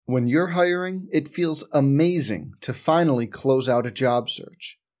When you're hiring, it feels amazing to finally close out a job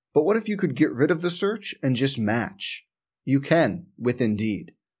search. But what if you could get rid of the search and just match? You can with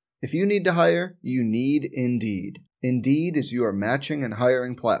Indeed. If you need to hire, you need Indeed. Indeed is your matching and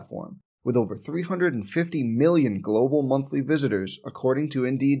hiring platform. With over 350 million global monthly visitors, according to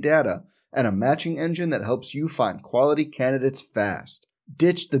Indeed data, and a matching engine that helps you find quality candidates fast.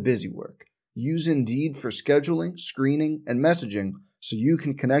 Ditch the busy work. Use Indeed for scheduling, screening, and messaging so you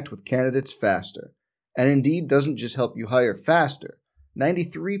can connect with candidates faster. And Indeed doesn't just help you hire faster.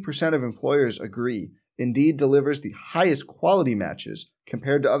 93% of employers agree Indeed delivers the highest quality matches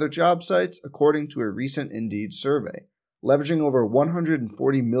compared to other job sites, according to a recent Indeed survey. Leveraging over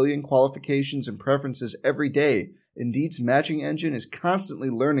 140 million qualifications and preferences every day, Indeed's matching engine is constantly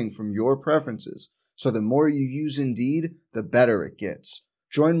learning from your preferences, so the more you use Indeed, the better it gets.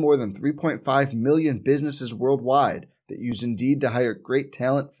 Join more than 3.5 million businesses worldwide that use Indeed to hire great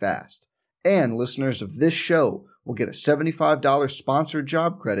talent fast. And listeners of this show will get a $75 sponsored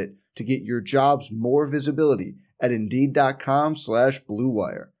job credit to get your jobs more visibility at Indeed.com/Blue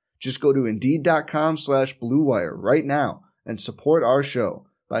Wire. Just go to Indeed.com/Blue Wire right now and support our show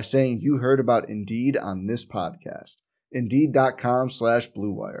by saying you heard about Indeed on this podcast.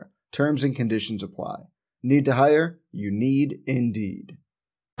 Indeed.com/Blue Wire. Terms and conditions apply. Need to hire? You need Indeed.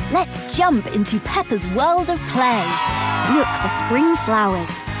 Let's jump into Peppa's world of play. Look for spring flowers,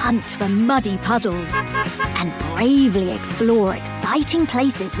 hunt for muddy puddles, and bravely explore exciting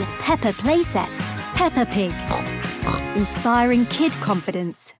places with Peppa playsets. Peppa Pig. Inspiring kid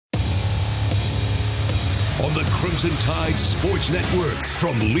confidence. On the Crimson Tide Sports Network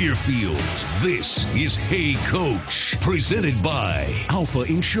from Learfield, this is Hey Coach, presented by Alpha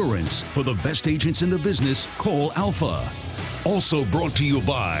Insurance. For the best agents in the business, call Alpha. Also brought to you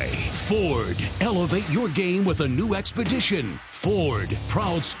by Ford. Elevate your game with a new Expedition. Ford,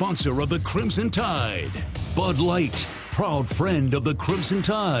 proud sponsor of the Crimson Tide. Bud Light, proud friend of the Crimson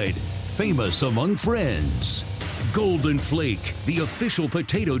Tide. Famous among friends. Golden Flake, the official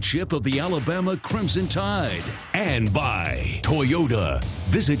potato chip of the Alabama Crimson Tide. And by Toyota.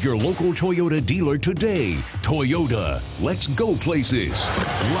 Visit your local Toyota dealer today. Toyota, let's go places.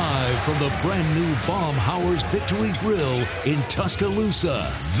 Live from the brand new Baumhauer's Victory Grill in Tuscaloosa,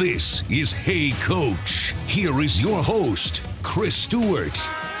 this is Hey Coach. Here is your host, Chris Stewart.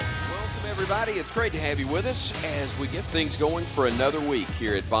 Everybody, it's great to have you with us as we get things going for another week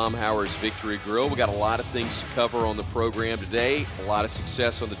here at Baumhauer's Victory Grill. We got a lot of things to cover on the program today, a lot of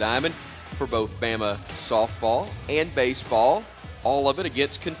success on the diamond for both Bama softball and baseball, all of it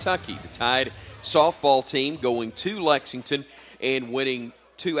against Kentucky. The Tide softball team going to Lexington and winning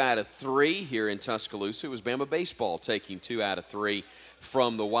 2 out of 3 here in Tuscaloosa. It was Bama baseball taking 2 out of 3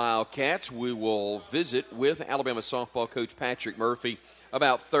 from the Wildcats. We will visit with Alabama softball coach Patrick Murphy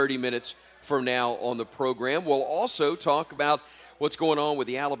about 30 minutes from now on the program. We'll also talk about what's going on with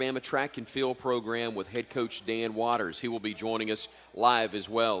the Alabama track and field program with head coach Dan Waters. He will be joining us live as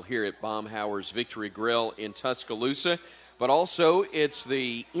well here at Baumhauer's Victory Grill in Tuscaloosa. But also, it's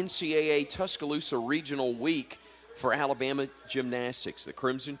the NCAA Tuscaloosa Regional Week for Alabama gymnastics. The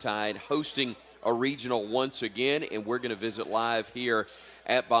Crimson Tide hosting a regional once again, and we're going to visit live here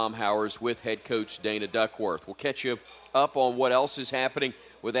at Baumhauer's with head coach Dana Duckworth. We'll catch you up on what else is happening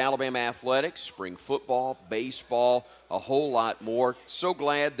with Alabama athletics, spring football, baseball, a whole lot more. So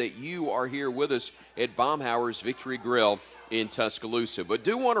glad that you are here with us at Baumhauer's Victory Grill in Tuscaloosa. But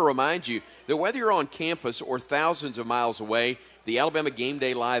do want to remind you that whether you're on campus or thousands of miles away, the Alabama Game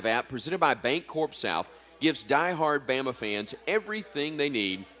Day Live app presented by Bancorp South gives diehard Bama fans everything they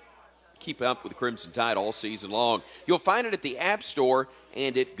need to keep up with the Crimson Tide all season long. You'll find it at the App Store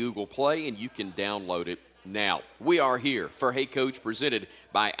and at Google Play, and you can download it now. We are here for Hey Coach, presented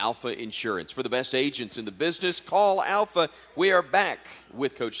by Alpha Insurance. For the best agents in the business, call Alpha. We are back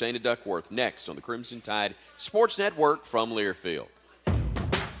with Coach Dana Duckworth next on the Crimson Tide Sports Network from Learfield.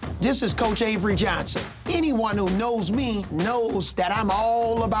 This is Coach Avery Johnson. Anyone who knows me knows that I'm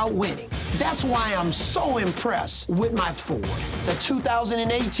all about winning. That's why I'm so impressed with my Ford. The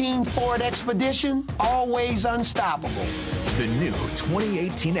 2018 Ford Expedition, always unstoppable. The new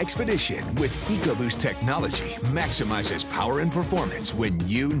 2018 Expedition with EcoBoost technology maximizes power and performance when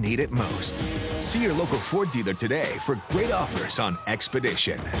you need it most. See your local Ford dealer today for great offers on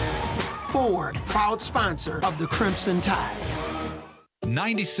Expedition. Ford, proud sponsor of the Crimson Tide.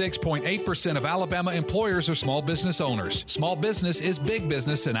 96.8% of Alabama employers are small business owners. Small business is big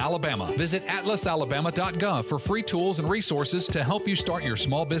business in Alabama. Visit atlasalabama.gov for free tools and resources to help you start your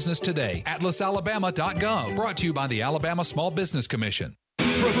small business today. atlasalabama.gov, brought to you by the Alabama Small Business Commission.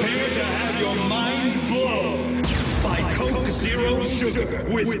 Prepare to have your mind blown by Coca-Cola. Zero Sugar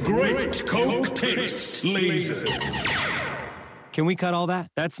with great Coke taste. Lasers. Can we cut all that?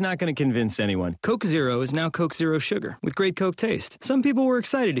 That's not going to convince anyone. Coke Zero is now Coke Zero Sugar with great Coke taste. Some people were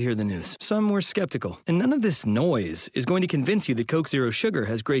excited to hear the news. Some were skeptical. And none of this noise is going to convince you that Coke Zero Sugar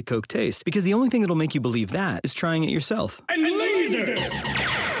has great Coke taste, because the only thing that'll make you believe that is trying it yourself. And lasers!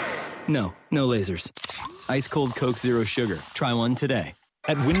 No lasers. Ice cold Coke Zero Sugar. Try one today.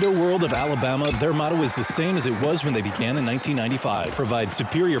 At Window World of Alabama, their motto is the same as it was when they began in 1995. Provide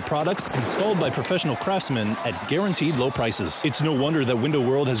superior products installed by professional craftsmen at guaranteed low prices. It's no wonder that Window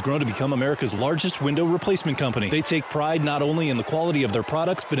World has grown to become America's largest window replacement company. They take pride not only in the quality of their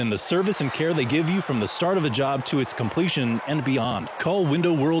products, but in the service and care they give you from the start of a job to its completion and beyond. Call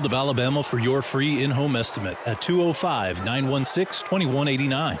Window World of Alabama for your free in-home estimate at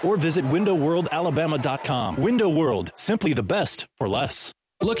 205-916-2189 or visit windowworldalabama.com. Window World, simply the best for less.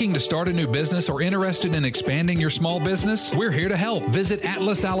 Looking to start a new business or interested in expanding your small business? We're here to help. Visit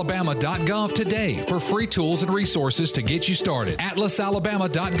atlasalabama.gov today for free tools and resources to get you started.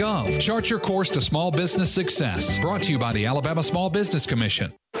 atlasalabama.gov. Chart your course to small business success. Brought to you by the Alabama Small Business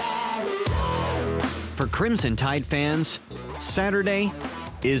Commission. For Crimson Tide fans, Saturday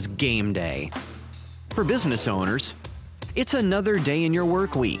is game day. For business owners, it's another day in your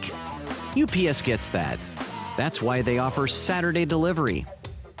work week. UPS gets that. That's why they offer Saturday delivery,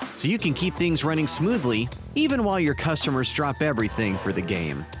 so you can keep things running smoothly even while your customers drop everything for the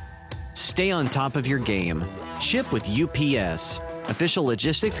game. Stay on top of your game. Ship with UPS, official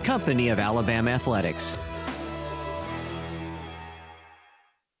logistics company of Alabama Athletics.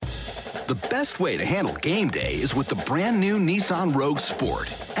 The best way to handle game day is with the brand new Nissan Rogue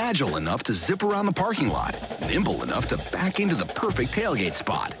Sport. Agile enough to zip around the parking lot, nimble enough to back into the perfect tailgate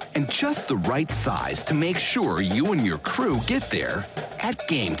spot, and just the right size to make sure you and your crew get there at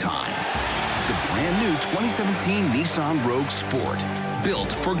game time. The brand new 2017 Nissan Rogue Sport, built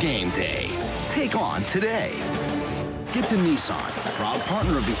for game day. Take on today. Get to Nissan, proud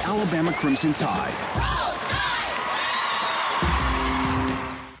partner of the Alabama Crimson Tide.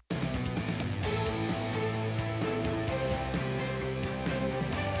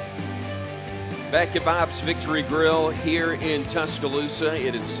 Back at Bob's Victory Grill here in Tuscaloosa,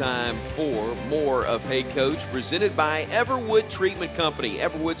 it is time for more of Hey Coach, presented by Everwood Treatment Company.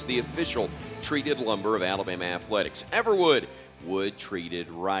 Everwood's the official treated lumber of Alabama Athletics. Everwood, wood treated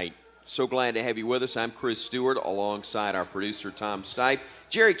right. So glad to have you with us. I'm Chris Stewart, alongside our producer, Tom Stipe.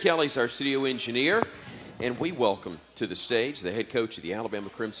 Jerry Kelly's our studio engineer, and we welcome to the stage the head coach of the Alabama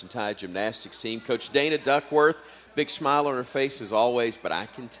Crimson Tide gymnastics team, Coach Dana Duckworth. Big smile on her face as always, but I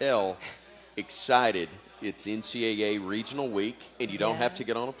can tell excited. It's NCAA regional week, and you don't have to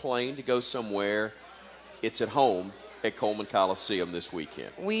get on a plane to go somewhere. It's at home at Coleman Coliseum this weekend.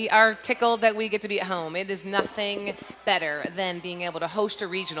 We are tickled that we get to be at home. It is nothing better than being able to host a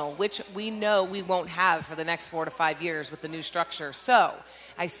regional, which we know we won't have for the next 4 to 5 years with the new structure. So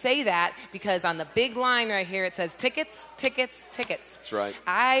I say that because on the big line right here, it says tickets, tickets, tickets. That's right.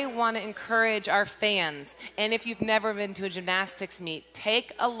 I want to encourage our fans, and if you've never been to a gymnastics meet,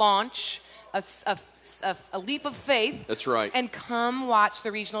 take a launch, a leap of faith. That's right. And come watch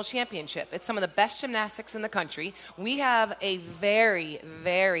the regional championship. It's some of the best gymnastics in the country. We have a very,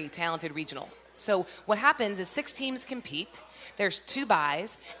 very talented regional. So what happens is 6 teams compete. There's 2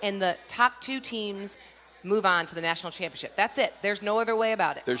 byes, and the top 2 teams move on to the national championship. That's it. There's no other way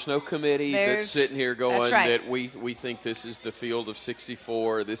about it. There's no committee that's sitting here going that we think this is the field of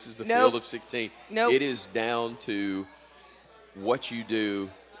 64, this is the field of 16. Nope. It is down to what you do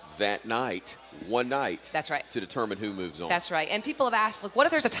that night, one night. That's right. To determine who moves on. That's right. And people have asked, look, what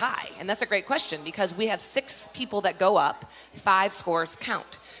if there's a tie? And that's a great question, because we have 6 people that go up, 5 scores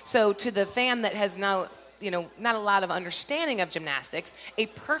count. So to the fan that has now, not a lot of understanding of gymnastics, a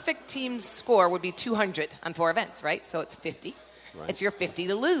perfect team's score would be 200 on 4 events, right? So it's 50. Right. It's your 50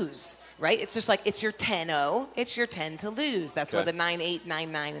 to lose, right? It's just like it's your 10-0, it's your 10 to lose. That's where the 9-8,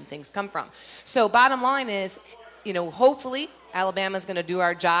 9-9 and things come from. So bottom line is, hopefully Alabama's going to do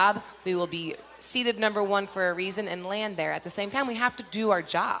our job. We will be seeded number 1 for a reason and land there. At the same time, we have to do our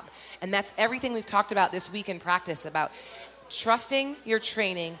job. And that's everything we've talked about this week in practice, about trusting your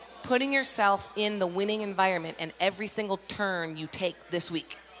training, putting yourself in the winning environment, and every single turn you take this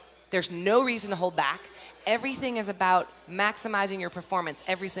week. There's no reason to hold back. Everything is about maximizing your performance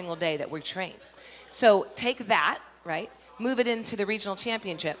every single day that we train. So take that, right? Move it into the regional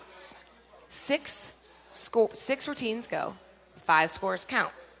championship. 6 routines go, 5 scores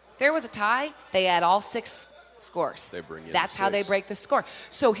count. There was a tie, they add all 6 scores. They bring in That's how they break the score.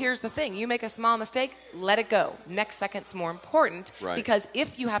 So here's the thing. You make a small mistake, let it go. Next second's more important, right, because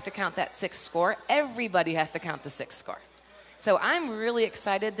if you have to count that 6th score, everybody has to count the 6th score. So I'm really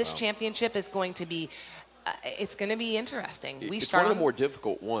excited. This championship is going to be it's going to be interesting. It's one of the more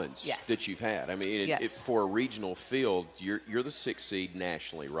difficult ones Yes. that you've had. I mean, Yes. for a regional field, you're the 6th seed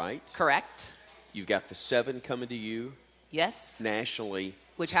nationally, right? Correct. You've got the 7 coming to you. Yes. Nationally.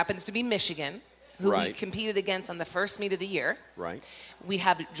 Which happens to be Michigan, who we Right. competed against on the first meet of the year. Right. We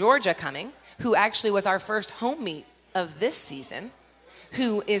have Georgia coming, who actually was our first home meet of this season,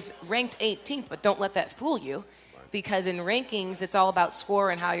 who is ranked 18th, but don't let that fool you. Because in rankings, it's all about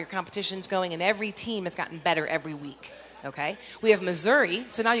score and how your competition's going, and every team has gotten better every week, okay? We have Missouri,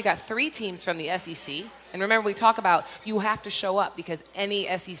 so now you got 3 teams from the SEC. And remember, we talk about you have to show up because any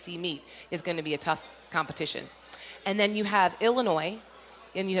SEC meet is going to be a tough competition. And then you have Illinois,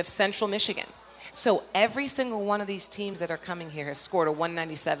 and you have Central Michigan. So every single one of these teams that are coming here has scored a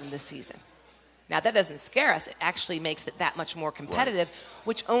 197 this season. Now, that doesn't scare us. It actually makes it that much more competitive,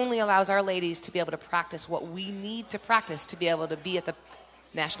 which only allows our ladies to be able to practice what we need to practice to be able to be at the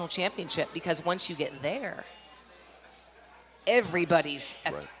national championship. Because once you get there, everybody's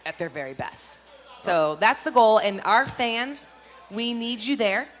at their very best. So that's the goal. And our fans, we need you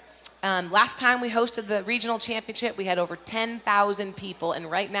there. Last time we hosted the regional championship, we had over 10,000 people, and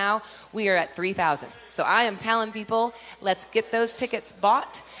right now we are at 3,000. So I am telling people, let's get those tickets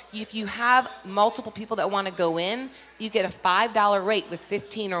bought. If you have multiple people that want to go in, you get a $5 rate with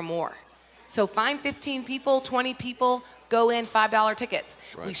 15 or more. So find 15 people, 20 people, go in, $5 tickets.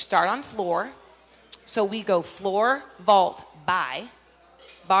 Right. We start on floor. So we go floor, vault, buy,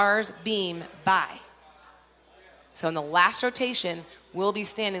 bars, beam, buy. So in the last rotation, we'll be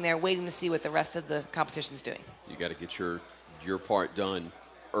standing there waiting to see what the rest of the competition's doing. You got to get your part done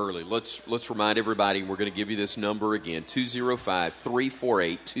early. Let's remind everybody, we're going to give you this number again,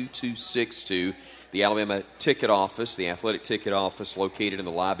 205-348-2262. The Alabama Ticket Office, the athletic ticket office located in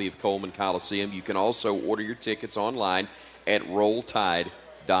the lobby of Coleman Coliseum. You can also order your tickets online at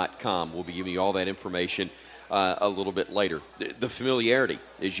rolltide.com. We'll be giving you all that information a little bit later. The familiarity,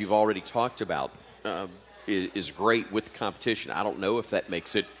 as you've already talked about, is great with the competition. I don't know if that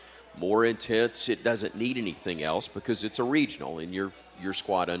makes it more intense. It doesn't need anything else because it's a regional, and your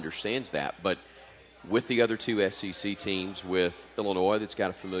squad understands that. But with the other 2 SEC teams, with Illinois, that's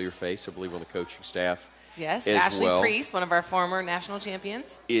got a familiar face, I believe, on the coaching staff. Yes, as Ashley well. Priest, one of our former national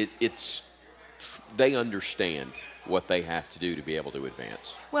champions. They understand what they have to do to be able to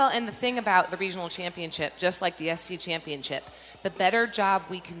advance. Well, and the thing about the regional championship, just like the SEC championship, the better job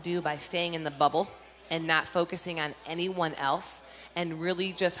we can do by staying in the bubble and not focusing on anyone else and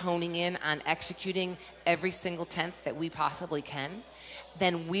really just honing in on executing every single tenth that we possibly can,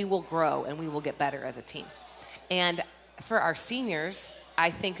 then we will grow and we will get better as a team. And for our seniors, I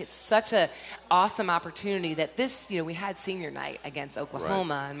think it's such an awesome opportunity that this, we had senior night against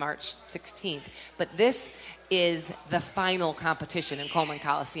Oklahoma on March 16th, but this is the final competition in Coleman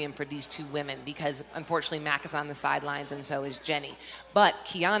Coliseum for these 2 women because, unfortunately, Mac is on the sidelines and so is Jenny. But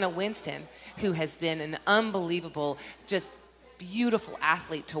Kiana Winston, who has been an unbelievable, just beautiful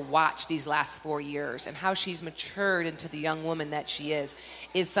athlete to watch these last 4 years and how she's matured into the young woman that she is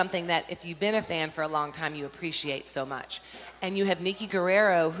something that if you've been a fan for a long time, you appreciate so much. And you have Nikki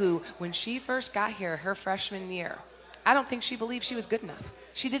Guerrero, who, when she first got here, her freshman year, I don't think she believed she was good enough.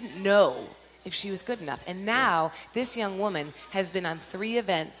 She didn't know if she was good enough. And now this young woman has been on 3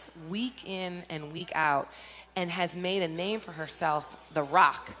 events week in and week out and has made a name for herself, The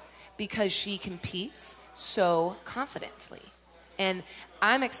Rock, because she competes so confidently. And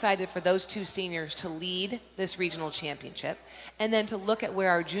I'm excited for those 2 seniors to lead this regional championship and then to look at where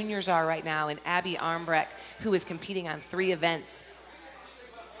our juniors are right now in Abby Armbrecht, who is competing on 3 events.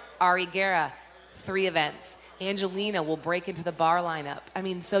 Ari Guerra, 3 events. Angelina will break into the bar lineup. I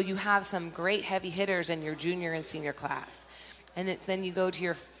mean, so you have some great heavy hitters in your junior and senior class. And then you go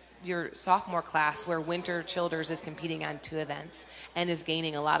to your sophomore class where Winter Childers is competing on 2 events and is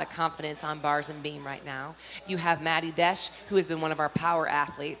gaining a lot of confidence on bars and beam right now. You have Maddie Desch, who has been one of our power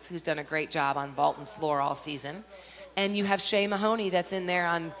athletes, who's done a great job on vault and floor all season. And you have Shay Mahoney that's in there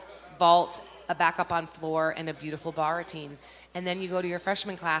on vault, a backup on floor, and a beautiful bar routine. And then you go to your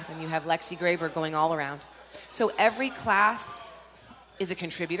freshman class and you have Lexi Graber going all around. So every class is a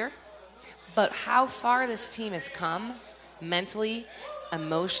contributor, but how far this team has come mentally,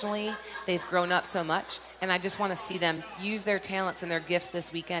 emotionally, they've grown up so much, and I just want to see them use their talents and their gifts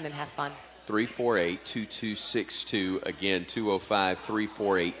this weekend and have fun. 348-2262. Again,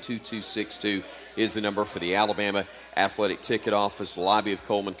 205-348-2262 is the number for the Alabama Athletic Ticket Office, lobby of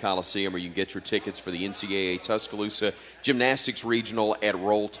Coleman Coliseum, where you can get your tickets for the NCAA Tuscaloosa Gymnastics Regional at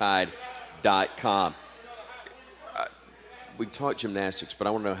rolltide.com. We taught gymnastics, but I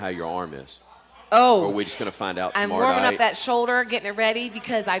want to know how your arm is. Oh. Or are we just going to find out tomorrow night? I'm warming up that shoulder, getting it ready,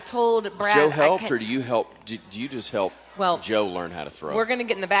 because I told Brad. Joe helped, or do you help? Do you just help Joe learn how to throw? We're going to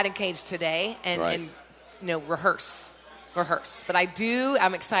get in the batting cage today and rehearse. But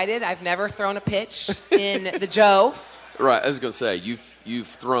I'm excited. I've never thrown a pitch in the Joe. Right. I was going to say, you've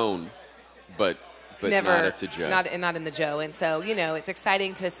thrown, but never, not at the Joe. Not in the Joe. And so, it's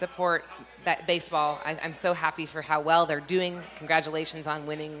exciting to support that baseball. I'm so happy for how well they're doing. Congratulations on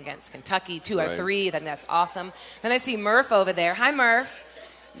winning against Kentucky, 2 out of 3. Then that's awesome. Then I see Murph over there. Hi, Murph.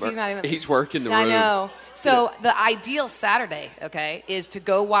 He's working the room. I know. So the ideal Saturday, is to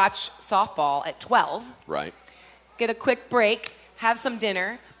go watch softball at 12. Right. Get a quick break, have some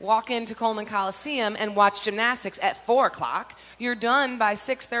dinner, walk into Coleman Coliseum and watch gymnastics at 4 o'clock. You're done by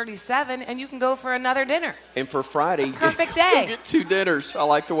 6:37, and you can go for another dinner. And for Friday, perfect day. You'll get 2 dinners. I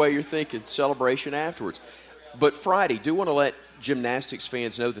like the way you're thinking. Celebration afterwards. But Friday, do want to let gymnastics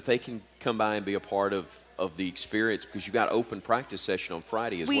fans know that they can come by and be a part of the experience, because you've got open practice session on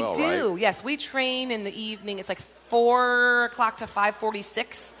Friday as well, right? We do, yes. We train in the evening. It's like 4 o'clock to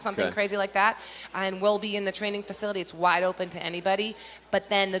 5:46, something crazy like that. And we'll be in the training facility. It's wide open to anybody. But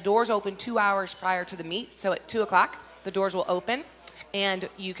then the doors open 2 hours prior to the meet. So at 2 o'clock, the doors will open, and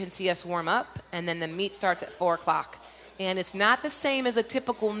you can see us warm up. And then the meet starts at 4 o'clock. And it's not the same as a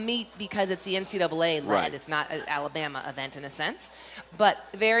typical meet because it's the NCAA led. Right. It's not an Alabama event in a sense. But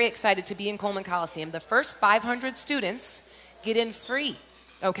very excited to be in Coleman Coliseum. The first 500 students get in free.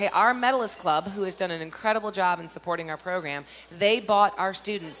 Our medalist club, who has done an incredible job in supporting our program, they bought our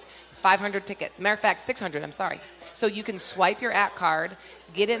students 500 tickets. Matter of fact, 600, I'm sorry. So you can swipe your app card,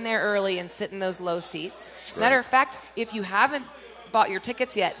 get in there early, and sit in those low seats. Matter of fact, if you haven't bought your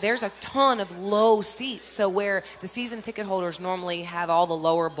tickets yet, there's a ton of low seats. So where the season ticket holders normally have all the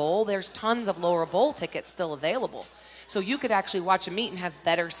lower bowl, there's tons of lower bowl tickets still available. So you could actually watch a meet and have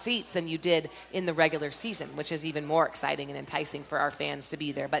better seats than you did in the regular season, which is even more exciting and enticing for our fans to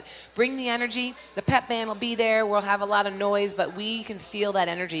be there. But bring the energy. The pep band will be there. We'll have a lot of noise, but we can feel that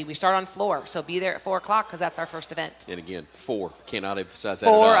energy. We start on floor, so be there at 4 o'clock because that's our first event. And again, 4. Cannot emphasize that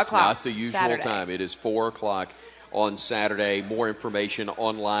 4 enough. o'clock. Not the usual Saturday. time. It is 4 o'clock on Saturday. More information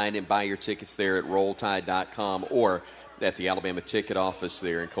online and buy your tickets there at RollTide.com or at the Alabama ticket office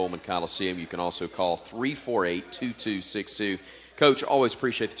there in Coleman Coliseum. You can also call 348-2262. Coach, always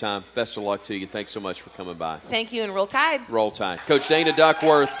appreciate the time. Best of luck to you. Thanks so much for coming by. Thank you, and Roll Tide. Roll Tide. Coach Dana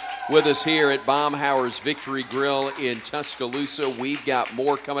Duckworth with us here at Baumhower's Victory Grill in Tuscaloosa. We've got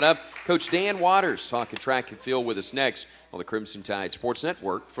more coming up. Coach Dan Waters talking track and field with us next on the Crimson Tide Sports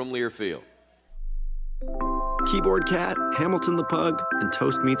Network from Learfield. Keyboard Cat, Hamilton the Pug, and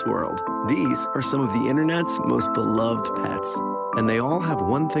Toast Meets World. These are some of the internet's most beloved pets. And they all have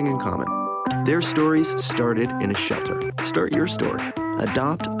one thing in common. Their stories started in a shelter. Start your story.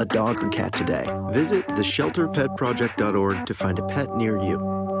 Adopt a dog or cat today. Visit theshelterpetproject.org to find a pet near you.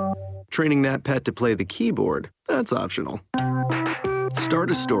 Training that pet to play the keyboard, that's optional.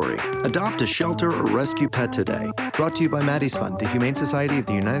 Start a story. Adopt a shelter or rescue pet today. Brought to you by Maddie's Fund, the Humane Society of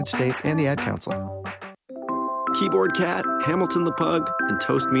the United States, and the Ad Council. Keyboard Cat, Hamilton the Pug, and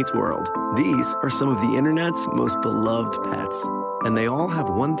Toast Meets World. These are some of the internet's most beloved pets. And they all have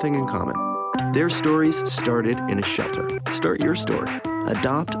one thing in common. Their stories started in a shelter. Start your story.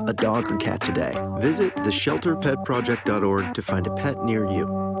 Adopt a dog or cat today. Visit theshelterpetproject.org to find a pet near you.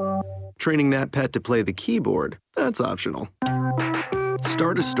 Training that pet to play the keyboard, that's optional.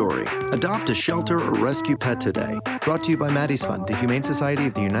 Start a story. Adopt a shelter or rescue pet today. Brought to you by Maddie's Fund, the Humane Society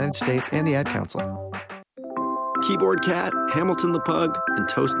of the United States, and the Ad Council. Keyboard Cat, Hamilton the Pug, and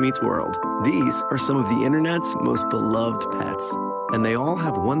Toast Meets World. These are some of the internet's most beloved pets. And they all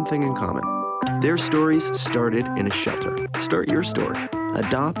have one thing in common. Their stories started in a shelter. Start your story.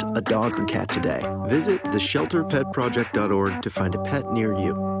 Adopt a dog or cat today. Visit theshelterpetproject.org to find a pet near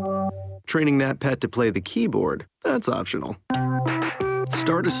you. Training that pet to play the keyboard, that's optional.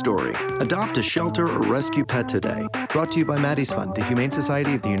 Start a story. Adopt a shelter or rescue pet today. Brought to you by Maddie's Fund, the Humane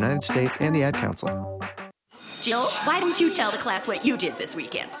Society of the United States, and the Ad Council. Jill, why don't you tell the class what you did this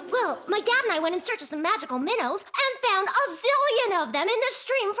weekend? Well, my dad and I went in search of some magical minnows and found a zillion of them in the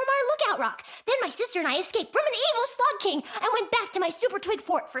stream from our lookout rock. Then my sister and I escaped from an evil slug king and went back to my super twig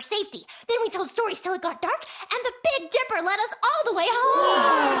fort for safety. Then we told stories till it got dark, and the Big Dipper led us all the way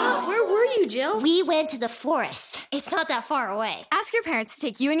home. Where were you, Jill? We went to the forest. It's not that far away. Ask your parents to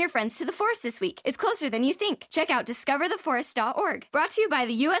take you and your friends to the forest this week. It's closer than you think. Check out discovertheforest.org. Brought to you by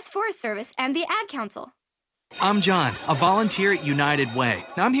the U.S. Forest Service and the Ad Council. I'm John, a volunteer at United Way.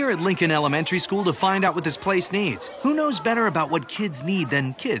 I'm here at Lincoln Elementary School to find out what this place needs. Who knows better about what kids need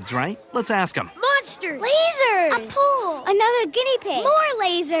than kids, right? Let's ask them. Monsters! Lasers! A pool! Another guinea pig! More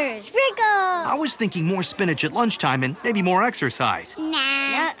lasers! Sprinkles! I was thinking more spinach at lunchtime and maybe more exercise.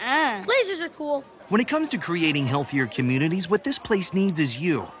 Nah. Lasers are cool. When it comes to creating healthier communities, what this place needs is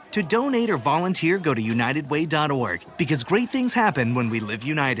you. To donate or volunteer, go to UnitedWay.org, because great things happen when we live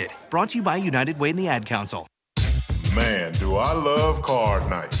united. Brought to you by United Way and the Ad Council. Man, do I love card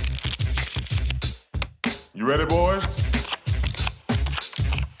night. You ready, boys?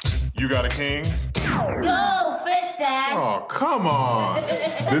 You got a king? Go, fish dad! Oh, come on.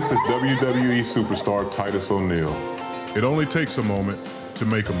 This is WWE superstar Titus O'Neil. It only takes a moment to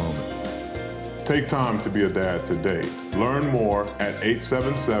make a moment. Take time to be a dad today. Learn more at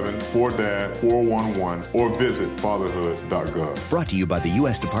 877-4DAD-411 or visit fatherhood.gov. Brought to you by the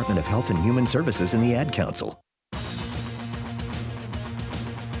U.S. Department of Health and Human Services and the Ad Council.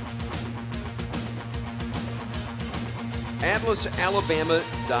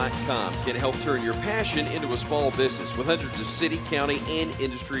 AtlasAlabama.com can help turn your passion into a small business with hundreds of city, county, and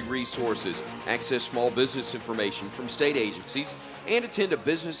industry resources. Access small business information from state agencies and attend a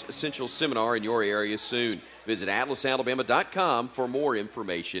Business Essentials seminar in your area soon. Visit AtlasAlabama.com for more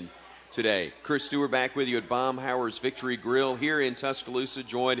information today. Chris Stewart back with you at Baumhower's Victory Grill here in Tuscaloosa,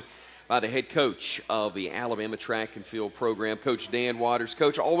 joined by the head coach of the Alabama Track and Field program, Coach Dan Waters.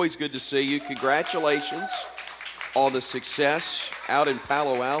 Coach, always good to see you. Congratulations on the success out in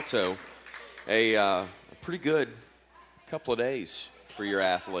Palo Alto. A pretty good couple of days for your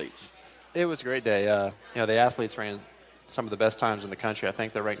athletes. It was a great day. The athletes ran some of the best times in the country. I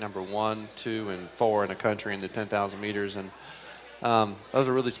think they're ranked number 1, 2, and 4 in the country in the 10,000 meters. And those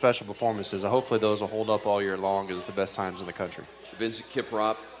are really special performances. Hopefully those will hold up all year long as the best times in the country. Vincent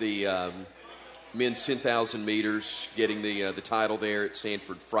Kiprop, the men's 10,000 meters, getting the title there at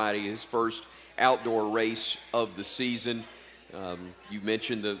Stanford Friday, his first outdoor race of the season. You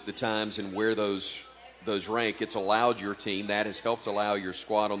mentioned the times and where those rank. It's allowed your team, that has helped allow your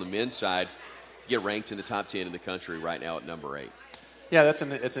squad on the men's side to get ranked in the top 10 in the country right now at number 8. Yeah, it's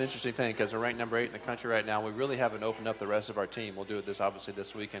an interesting thing because we're ranked number 8 in the country right now. We really haven't opened up the rest of our team. We'll do it obviously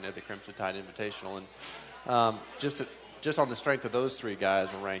this weekend at the Crimson Tide Invitational. And just on the strength of those 3 guys,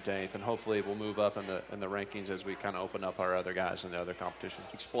 we're ranked 8th, and hopefully we'll move up in the rankings as we kind of open up our other guys in the other competition.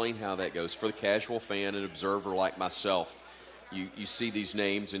 Explain how that goes for the casual fan and observer like myself. You see these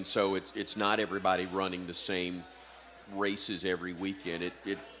names, and so it's not everybody running the same races every weekend.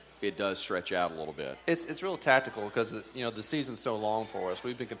 It does stretch out a little bit. It's real tactical because the season's so long for us.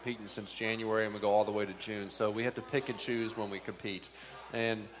 We've been competing since January, and we go all the way to June. So we have to pick and choose when we compete,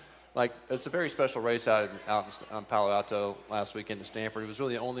 and it's a very special race out in Palo Alto last weekend in Stanford. It was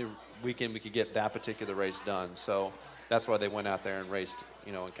really the only weekend we could get that particular race done. So that's why they went out there and raced,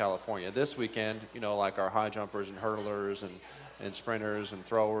 in California. This weekend, like our high jumpers and hurdlers and sprinters and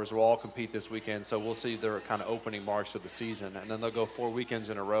throwers will all compete this weekend. So we'll see their kind of opening marks of the season. And then they'll go 4 weekends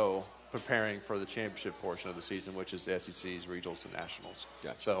in a row preparing for the championship portion of the season, which is the SECs, regionals, and nationals.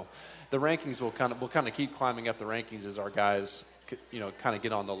 Gotcha. So the rankings will kind of keep climbing up the rankings as our guys kind of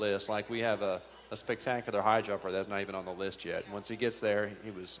get on the list. Like we have a spectacular high jumper that's not even on the list yet. Once he gets there,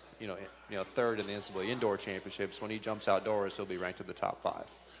 he was, third in the NCAA Indoor Championships. When he jumps outdoors, he'll be ranked in the top 5.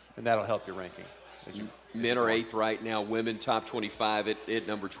 And that'll help your ranking. Men are 8th right now. Women top 25 at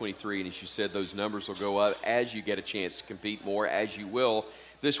number 23. And as you said, those numbers will go up as you get a chance to compete more, as you will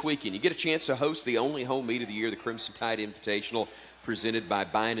this weekend. You get a chance to host the only home meet of the year, the Crimson Tide Invitational, presented by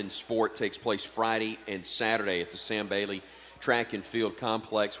Bynum Sport. Takes place Friday and Saturday at the Sam Bailey Track and Field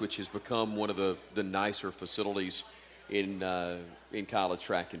Complex, which has become one of the nicer facilities in college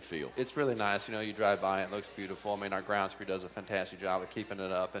track and field. It's really nice. You drive by, it looks beautiful. I mean, our grounds crew does a fantastic job of keeping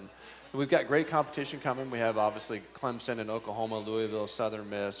it up. And we've got great competition coming. We have, obviously, Clemson and Oklahoma, Louisville, Southern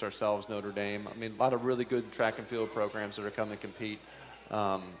Miss, ourselves, Notre Dame. I mean, a lot of really good track and field programs that are coming to compete.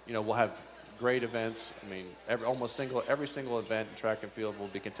 We'll have great events. I mean, every single event in track and field will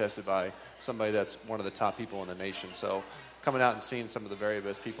be contested by somebody that's one of the top people in the nation. So coming out and seeing some of the very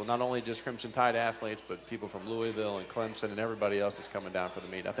best people, not only just Crimson Tide athletes, but people from Louisville and Clemson and everybody else that's coming down for the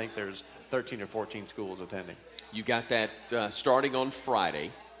meet. I think there's 13 or 14 schools attending. You got that starting on Friday,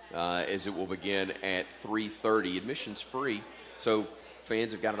 as it will begin at 3:30. Admission's free, so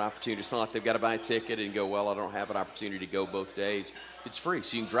fans have got an opportunity. It's not like they've got to buy a ticket and go, well, I don't have an opportunity to go both days. It's free,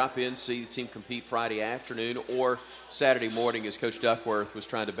 so you can drop in, see the team compete Friday afternoon or Saturday morning. As Coach Duckworth was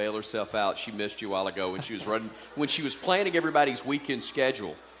trying to bail herself out, she missed you a while ago when she was running. When she was planning everybody's weekend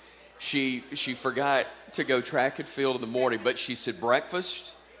schedule, she forgot to go track and field in the morning, but she said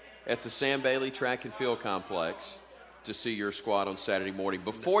breakfast at the Sam Bailey Track and Field Complex to see your squad on Saturday morning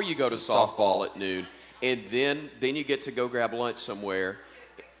before you go to softball at noon. And then you get to go grab lunch somewhere,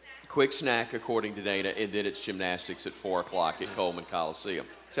 quick snack according to Dana, and then it's gymnastics at 4 o'clock at Coleman Coliseum.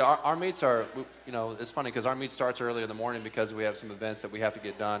 So our meets are, it's funny because our meet starts early in the morning because we have some events that we have to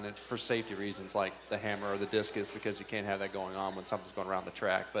get done and for safety reasons, like the hammer or the discus, because you can't have that going on when something's going around the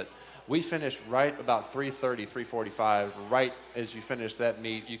track. But we finish right about 3:30, 3:45. Right as you finish that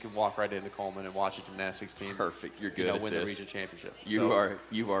meet, you can walk right into Coleman and watch a gymnastics team. Perfect. You're good at win this. The region championship. You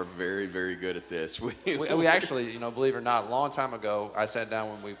are very, very good at this. we actually, believe it or not, a long time ago, I sat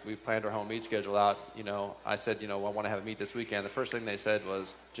down when we planned our home meet schedule out. I said, I want to have a meet this weekend. The first thing they said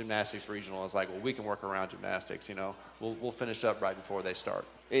was gymnastics regional. I was like, well, we can work around gymnastics. We'll finish up right before they start.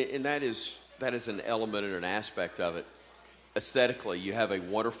 And that is an element and an aspect of it. Aesthetically, you have a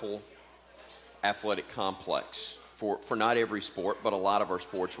wonderful athletic complex for not every sport, but a lot of our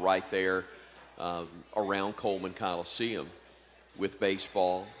sports right there around Coleman Coliseum with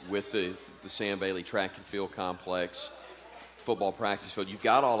baseball, with the Sam Bailey Track and Field Complex, football practice field. You've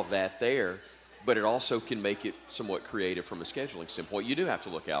got all of that there, but it also can make it somewhat creative from a scheduling standpoint. You do have to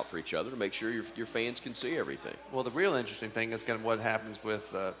look out for each other to make sure your fans can see everything. Well, the real interesting thing is what happens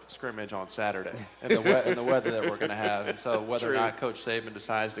with scrimmage on Saturday and the weather that we're going to have. And so whether or not Coach Saban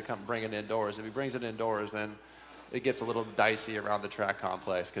decides to come bring it indoors. If he brings it indoors, then it gets a little dicey around the track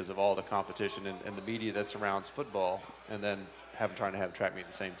complex because of all the competition and the media that surrounds football, and then trying to have a track meet at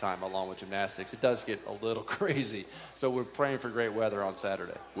the same time along with gymnastics. It does get a little crazy. So we're praying for great weather on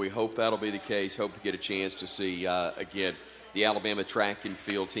Saturday. We hope that'll be the case. Hope to get a chance to see, again, the Alabama track and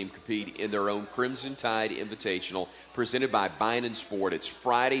field team compete in their own Crimson Tide Invitational presented by Binen Sport. It's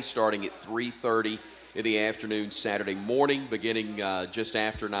Friday starting at 3:30 in the afternoon, Saturday morning beginning just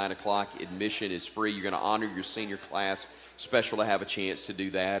after 9 o'clock. Admission is free. You're going to honor your senior class. Special to have a chance to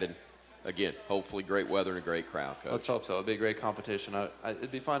do that. And again, hopefully great weather and a great crowd, Coach. Let's hope so. It'd be a great competition.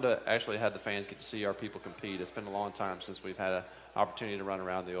 It'd be fun to actually have the fans get to see our people compete. It's been a long time since we've had an opportunity to run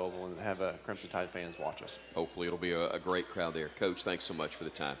around the Oval and have Crimson Tide fans watch us. Hopefully it'll be a great crowd there. Coach, thanks so much for the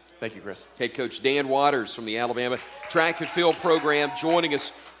time. Thank you, Chris. Head Coach Dan Waters from the Alabama Track and Field Program joining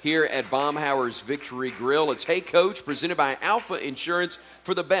us here at Baumhower's Victory Grill. It's Hey Coach, presented by Alpha Insurance.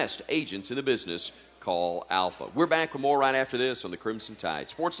 For the best agents in the business, call Alpha. We're back with more right after this on the Crimson Tide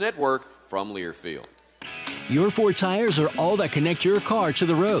Sports Network from Learfield. Your 4 tires are all that connect your car to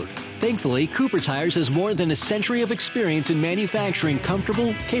the road. Thankfully, Cooper Tires has more than a century of experience in manufacturing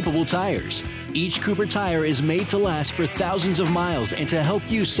comfortable, capable tires. Each Cooper tire is made to last for thousands of miles and to help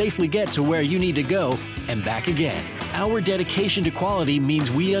you safely get to where you need to go and back again. Our dedication to quality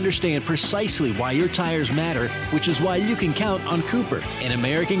means we understand precisely why your tires matter, which is why you can count on Cooper, an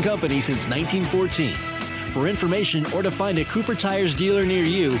American company since 1914. For information or to find a Cooper Tires dealer near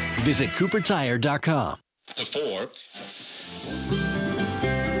you, visit coopertire.com. The 4.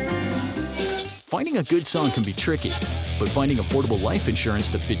 Finding a good song can be tricky, but finding affordable life insurance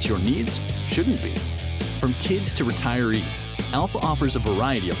that fits your needs shouldn't be. From kids to retirees, Alpha offers a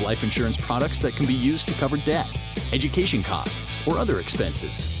variety of life insurance products that can be used to cover debt, education costs, or other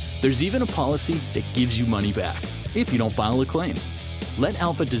expenses. There's even a policy that gives you money back if you don't file a claim. Let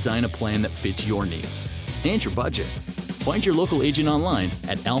Alpha design a plan that fits your needs and your budget. Find your local agent online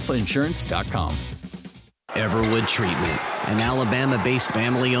at alphainsurance.com. Everwood Treatment, an Alabama-based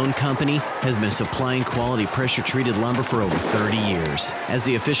family-owned company, has been supplying quality pressure-treated lumber for over 30 years. As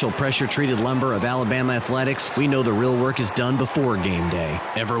the official pressure-treated lumber of Alabama athletics, we know the real work is done before game day.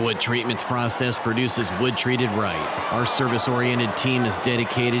 Everwood Treatment's process produces wood treated right. Our service-oriented team is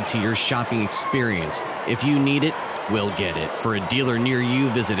dedicated to your shopping experience. If you need it, we'll get it. For a dealer near you,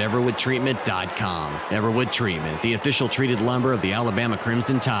 visit everwoodtreatment.com. Everwood Treatment, the official treated lumber of the Alabama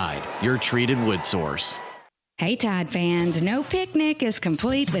Crimson Tide, your treated wood source. Hey Tide fans, no picnic is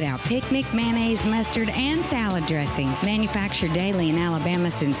complete without picnic mayonnaise, mustard, and salad dressing. Manufactured daily in Alabama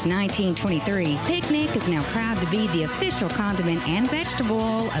since 1923, Picnic is now proud to be the official condiment and vegetable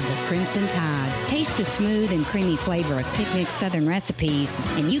oil of the Crimson Tide. Taste the smooth and creamy flavor of Picnic's Southern recipes,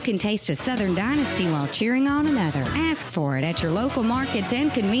 and you can taste a Southern dynasty while cheering on another. Ask for it at your local markets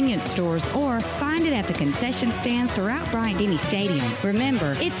and convenience stores, or find it at the concession stands throughout Bryant-Denny Stadium.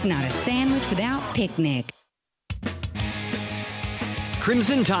 Remember, it's not a sandwich without Picnic.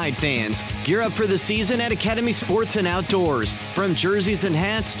 Crimson Tide fans, gear up for the season at Academy Sports and Outdoors. From jerseys and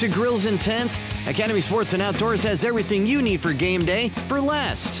hats to grills and tents, Academy Sports and Outdoors has everything you need for game day for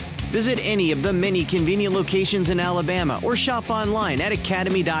less. Visit any of the many convenient locations in Alabama or shop online at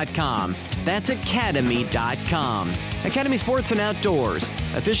academy.com. That's academy.com. Academy Sports and Outdoors,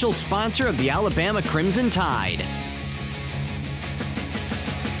 official sponsor of the Alabama Crimson Tide.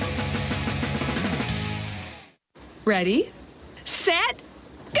 Ready, set,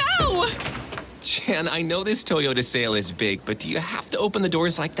 go! Jan, I know this Toyota sale is big, but do you have to open the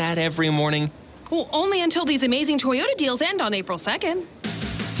doors like that every morning? Well, only until these amazing Toyota deals end on April 2nd.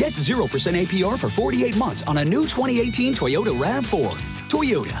 Get 0% APR for 48 months on a new 2018 Toyota RAV4.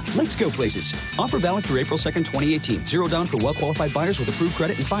 Toyota, let's go places. Offer valid through April 2nd, 2018. Zero down for well-qualified buyers with approved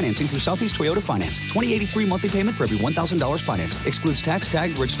credit and financing through Southeast Toyota Finance. $20.83 monthly payment for every $1,000 finance. Excludes tax,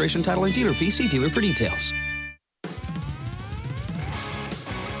 tag, registration, title, and dealer fee. See dealer for details.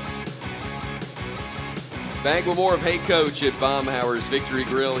 Back with more of Hey Coach at Baumhower's Victory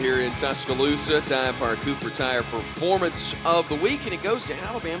Grill here in Tuscaloosa. Time for our Cooper Tire Performance of the Week, and it goes to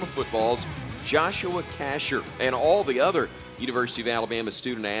Alabama football's Joshua Casher and all the other University of Alabama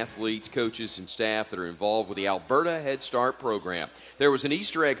student athletes, coaches, and staff that are involved with the Alberta Head Start program. There was an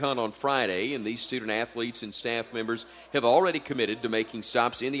Easter egg hunt on Friday, and these student athletes and staff members have already committed to making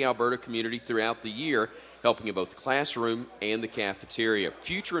stops in the Alberta community throughout the year, helping in both the classroom and the cafeteria.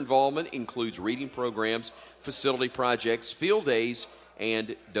 Future involvement includes reading programs, facility projects, field days,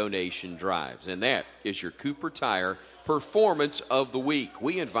 and donation drives. And that is your Cooper Tire Performance of the Week.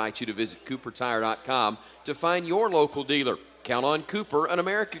 We invite you to visit CooperTire.com to find your local dealer. Count on Cooper, an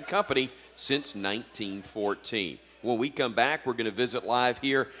American company since 1914. When we come back, we're going to visit live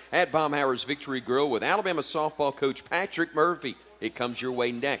here at Baumhower's Victory Grill with Alabama softball coach Patrick Murphy. It comes your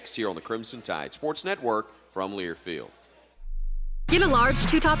way next here on the Crimson Tide Sports Network from Learfield. Get a large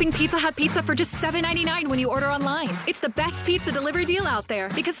 2-topping Pizza Hut pizza for just $7.99 when you order online. It's the best pizza delivery deal out there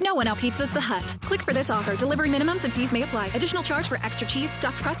because no one out-pizzas the Hut. Click for this offer. Delivery minimums and fees may apply. Additional charge for extra cheese,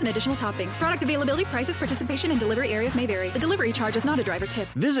 stuffed crust, and additional toppings. Product availability, prices, participation, and delivery areas may vary. The delivery charge is not a driver tip.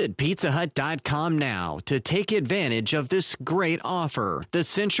 Visit PizzaHut.com now to take advantage of this great offer. The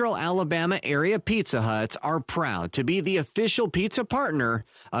Central Alabama area Pizza Huts are proud to be the official pizza partner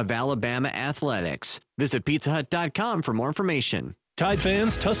of Alabama Athletics. Visit PizzaHut.com for more information. Tide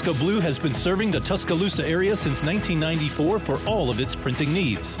fans, Tusca Blue has been serving the Tuscaloosa area since 1994 for all of its printing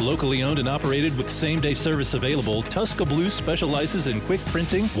needs. Locally owned and operated with same-day service available, Tusca Blue specializes in quick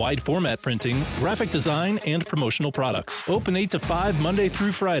printing, wide format printing, graphic design, and promotional products. Open 8 to 5 Monday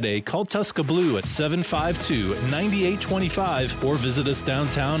through Friday. Call Tusca Blue at 752-9825 or visit us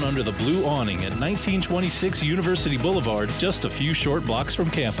downtown under the blue awning at 1926 University Boulevard, just a few short blocks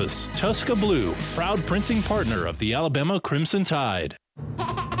from campus. Tusca Blue, proud printing partner of the Alabama Crimson Tide.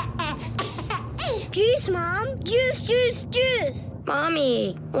 Juice, Mom! Juice, juice, juice!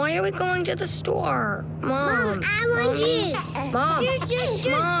 Mommy, why are we going to the store? Mom, I want juice! Mom! Juice, juice,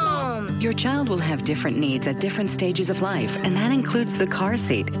 juice! Mom! Your child will have different needs at different stages of life, and that includes the car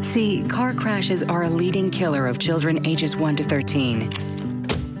seat. See, car crashes are a leading killer of children ages 1 to 13.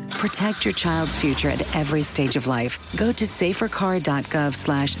 Protect your child's future at every stage of life. Go to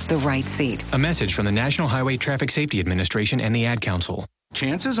safercar.gov/the-right-seat. A message from the National Highway Traffic Safety Administration and the Ad Council.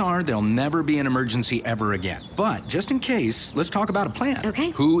 Chances are there'll never be an emergency ever again. But just in case, let's talk about a plan. Okay.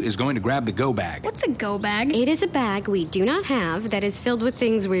 Who is going to grab the go bag? What's a go bag? It is a bag we do not have that is filled with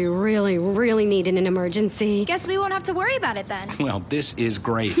things we really, really need in an emergency. Guess we won't have to worry about it then. Well, this is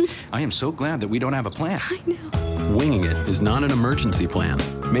great. I am so glad that we don't have a plan. I know. Winging it is not an emergency plan.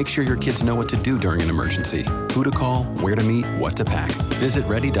 Make sure your kids know what to do during an emergency. Who to call, where to meet, what to pack. Visit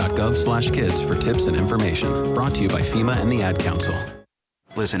ready.gov/kids for tips and information. Brought to you by FEMA and the Ad Council.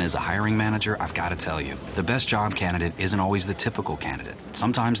 Listen, as a hiring manager, I've got to tell you, the best job candidate isn't always the typical candidate.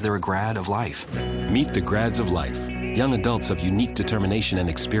 Sometimes they're a grad of life. Meet the grads of life. Young adults of unique determination and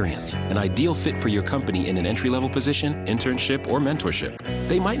experience. An ideal fit for your company in an entry-level position, internship, or mentorship.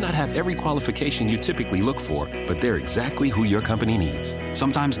 They might not have every qualification you typically look for, but they're exactly who your company needs.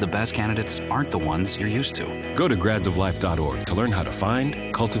 Sometimes the best candidates aren't the ones you're used to. Go to gradsoflife.org to learn how to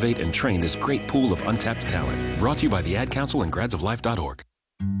find, cultivate, and train this great pool of untapped talent. Brought to you by the Ad Council and gradsoflife.org.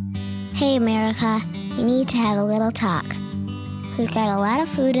 Hey, America, we need to have a little talk. We've got a lot of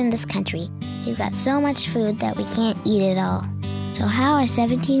food in this country. We've got so much food that we can't eat it all. So how are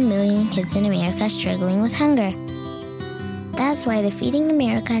 17 million kids in America struggling with hunger? That's why the Feeding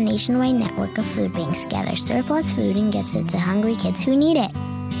America nationwide network of food banks gathers surplus food and gets it to hungry kids who need it.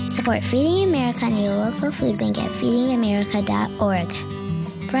 Support Feeding America and your local food bank at feedingamerica.org.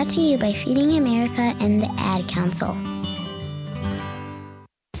 Brought to you by Feeding America and the Ad Council.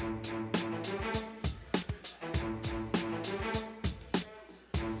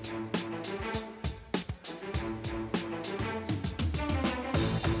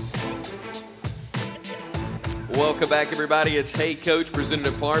 Welcome back, everybody. It's Hey Coach,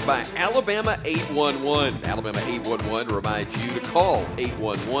 presented in part by Alabama 811. Alabama 811 reminds you to call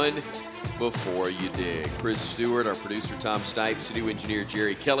 811 before you dig. Chris Stewart, our producer Tom Stipe, studio engineer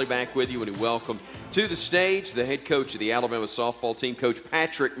Jerry Kelly back with you, and we welcome to the stage the head coach of the Alabama softball team, Coach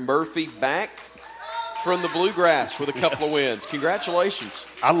Patrick Murphy, back from the Bluegrass with a couple of wins. Congratulations.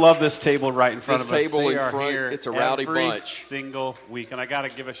 I love this table right in front of us. This table They in are front, here it's a rowdy every bunch. Single week. And I got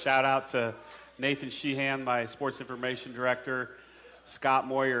to give a shout out to Nathan Sheehan, my sports information director, Scott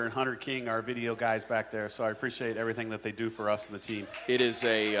Moyer and Hunter King, our video guys back there. So I appreciate everything that they do for us and the team. It is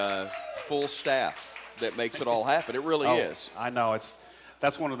a full staff that makes it all happen. It really is. I know.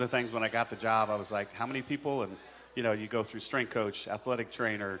 That's one of the things when I got the job. I was like, how many people? And, you go through strength coach, athletic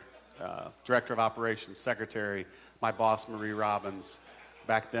trainer, director of operations, secretary, my boss, Marie Robbins.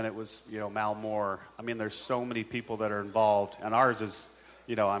 Back then it was, Mal Moore. I mean, there's so many people that are involved. And ours is,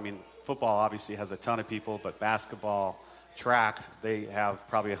 football obviously has a ton of people, but basketball, track, they have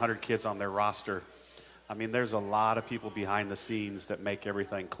probably 100 kids on their roster. I mean, there's a lot of people behind the scenes that make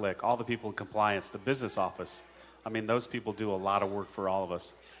everything click. All the people in compliance, the business office. I mean, those people do a lot of work for all of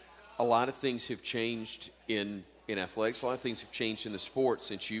us. A lot of things have changed in athletics. A lot of things have changed in the sport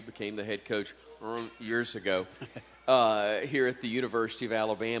since you became the head coach years ago here at the University of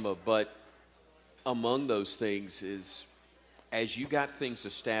Alabama. But among those things is, as you got things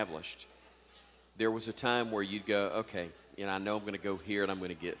established, there was a time where you'd go, okay, I know I'm going to go here and I'm going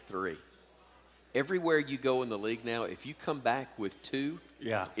to get 3. Everywhere you go in the league now, if you come back with 2,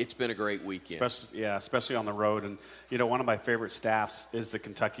 it's been a great weekend. Especially on the road. And, one of my favorite staffs is the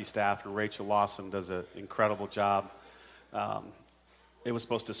Kentucky staff, and Rachel Lawson does an incredible job. It was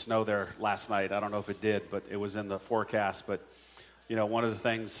supposed to snow there last night. I don't know if it did, but it was in the forecast. But, one of the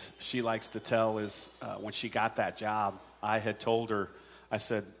things she likes to tell is when she got that job, I had told her, I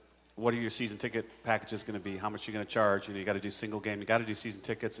said, what are your season ticket packages going to be? How much are you going to charge? You got to do single game. You got to do season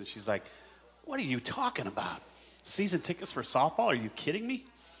tickets. And she's like, what are you talking about? Season tickets for softball? Are you kidding me?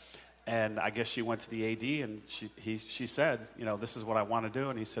 And I guess she went to the AD and she said, this is what I want to do.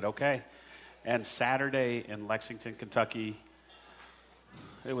 And he said, okay. And Saturday in Lexington, Kentucky,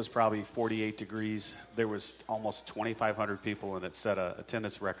 it was probably 48 degrees. There was almost 2,500 people, and it set an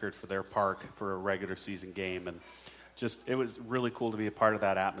attendance record for their park for a regular season game. And it was really cool to be a part of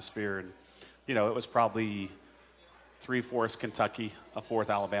that atmosphere. And, it was probably 3/4 Kentucky, 1/4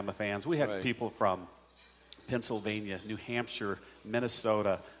 Alabama fans. We had people from Pennsylvania, New Hampshire,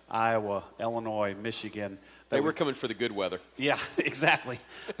 Minnesota, Iowa, Illinois, Michigan. They were coming for the good weather. Yeah, exactly.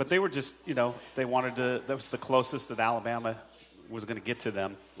 But they were just, they wanted to, that was the closest that Alabama was going to get to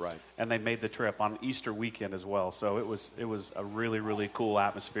them. Right. And they made the trip on Easter weekend as well. So it was a really, really cool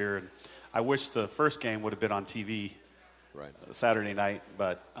atmosphere. And I wish the first game would have been on TV Saturday night,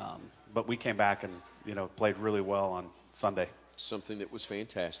 but we came back and, played really well on Sunday. Something that was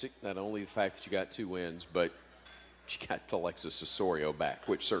fantastic, not only the fact that you got 2 wins, but you got Alexis Osorio back,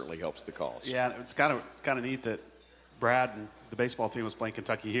 which certainly helps the cause. Yeah, it's kind of neat that Brad and the baseball team was playing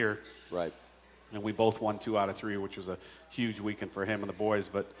Kentucky here. Right. And we both won 2 out of 3, which was a huge weekend for him and the boys.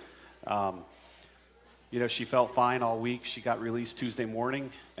 But, she felt fine all week. She got released Tuesday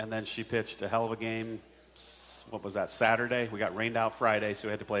morning, and then she pitched a hell of a game. What was that, Saturday? We got rained out Friday, so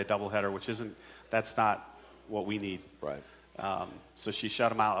we had to play a doubleheader, that's not what we need. Right. So she shut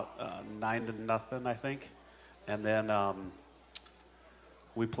them out 9-0, I think. And then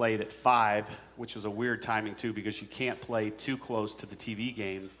we played at 5, which was a weird timing, too, because you can't play too close to the TV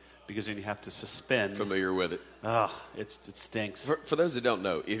game because then you have to suspend. Familiar with it. It stinks. For those that don't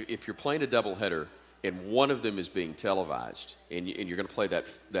know, if you're playing a doubleheader and one of them is being televised and you're going to play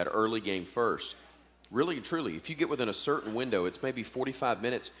that early game first, really and truly, if you get within a certain window, it's maybe 45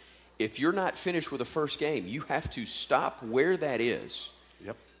 minutes. If you're not finished with the first game, you have to stop where that is.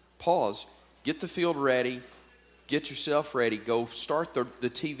 Yep. Pause, get the field ready, get yourself ready, go start the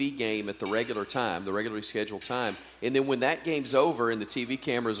TV game at the regular time, the regularly scheduled time, and then when that game's over and the TV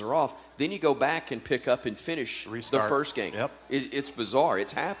cameras are off, then you go back and pick up and finish the first game. Yep. It's bizarre.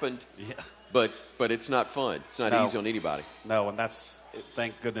 It's happened, but it's not fun. It's not easy on anybody. No, and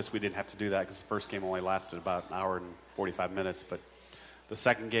thank goodness we didn't have to do that because the first game only lasted about an hour and 45 minutes, but the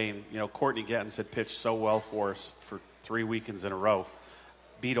second game, Courtney Gettins had pitched so well for us for 3 weekends in a row.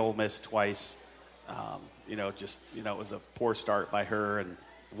 Beat Ole Miss twice. It was a poor start by her, and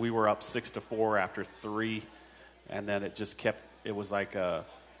we were up 6-4 after 3, and then it was like a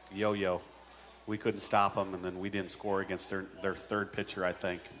yo-yo. We couldn't stop them, and then we didn't score against their third pitcher, I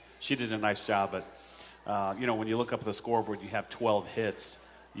think. She did a nice job, but, when you look up at the scoreboard, you have 12 hits,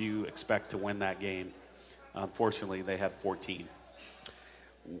 you expect to win that game. Unfortunately, they had 14.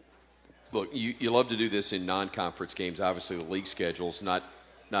 Look, you love to do this in non-conference games. Obviously, the league schedule's not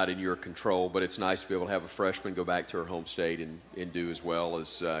not in your control, but it's nice to be able to have a freshman go back to her home state and do as well as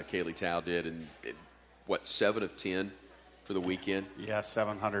Kaylee Tao did. And, 7 of 10 for the weekend? Yeah,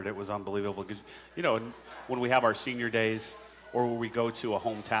 700. It was unbelievable. You know, when we have our senior days or when we go to a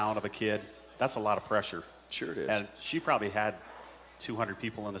hometown of a kid, that's a lot of pressure. Sure it is. And she probably had 200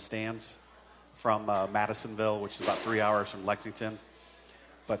 people in the stands from Madisonville, which is about 3 hours from Lexington.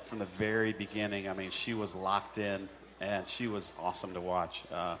 But from the very beginning, I mean, she was locked in, and she was awesome to watch.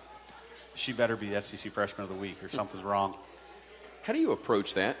 She better be SEC Freshman of the Week or something's wrong. How do you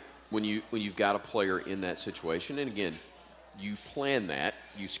approach that when you've got a player in that situation? And again, you plan that,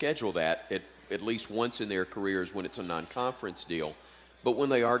 you schedule that at least once in their careers when it's a non-conference deal. But when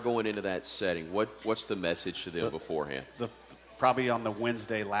they are going into that setting, what's the message to them beforehand? Probably on the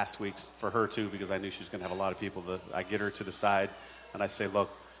Wednesday last week for her too, because I knew she was going to have a lot of people. I get her to the side and I say, look,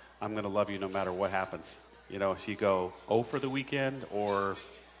 I'm going to love you no matter what happens. You know, if you go 0 for the weekend or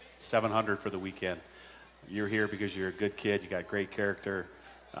 700 for the weekend, you're here because you're a good kid. You got great character.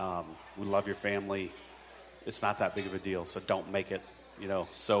 We love your family. It's not that big of a deal, so don't make it, you know,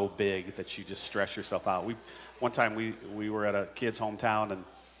 so big that you just stress yourself out. One time we were at a kid's hometown, and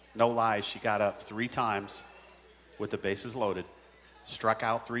no lie, she got up 3 times with the bases loaded, struck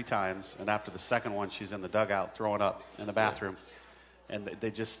out 3 times, and after the second one, she's in the dugout throwing up in the bathroom. And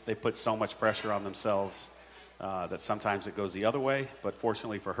they put so much pressure on themselves that sometimes it goes the other way. But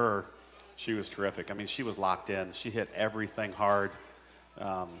fortunately for her, she was terrific. I mean, she was locked in. She hit everything hard,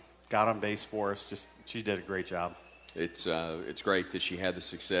 got on base for us. She did a great job. It's great that she had the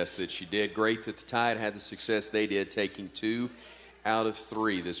success that she did. Great that the Tide had the success they did, taking 2 out of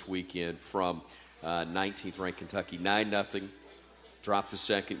 3 this weekend from 19th ranked Kentucky, 9-0. Dropped the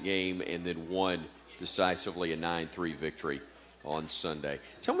second game and then won decisively a 9-3 victory on Sunday.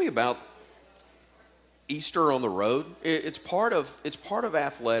 Tell me about Easter on the road. It's part of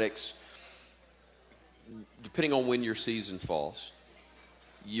athletics. Depending on when your season falls,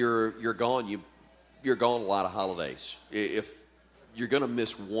 you're gone. You're gone a lot of holidays. If you're going to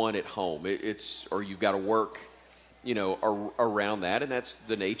miss one at home, or you've got to work, you know, around that, and that's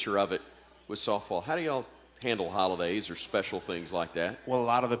the nature of it with softball. How do y'all handle holidays or special things like that? Well, a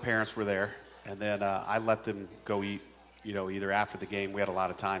lot of the parents were there, and then I let them go eat. You know, either after the game, we had a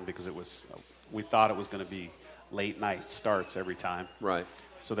lot of time because we thought it was going to be late night starts every time. Right.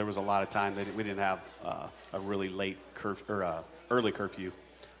 So there was a lot of time. We didn't have a really late early curfew,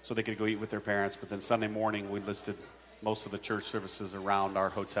 so they could go eat with their parents. But then Sunday morning, we listed most of the church services around our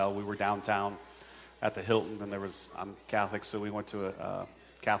hotel. We were downtown at the Hilton, and I'm Catholic, so we went to a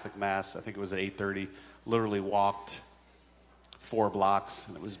Catholic mass. I think it was at 8:30. Literally walked 4 blocks,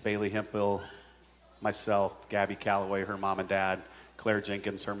 and it was Bailey Hemphill, myself, Gabby Calloway, her mom and dad, Claire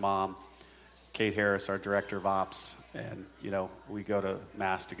Jenkins, her mom, Kate Harris, our director of ops, and, you know, we go to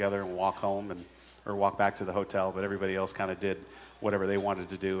mass together and walk home or walk back to the hotel, but everybody else kind of did whatever they wanted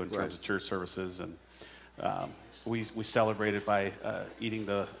to do in terms of church services. And we celebrated by eating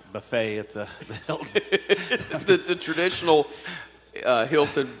the buffet at the Hilton. the traditional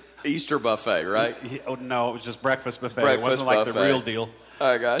Hilton Easter buffet, right? Oh, no, it was just breakfast buffet. It wasn't like the real deal.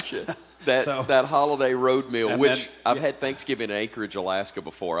 I gotcha. That holiday road meal, which I've had Thanksgiving in Anchorage, Alaska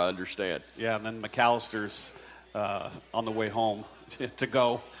before, I understand. Yeah, and then McAllister's on the way home to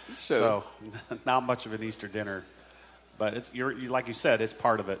go. So not much of an Easter dinner. But like you said, it's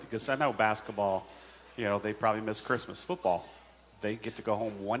part of it. Because I know basketball, you know, they probably miss Christmas. Football, they get to go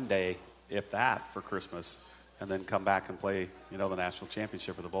home one day, if that, for Christmas, and then come back and play, you know, the national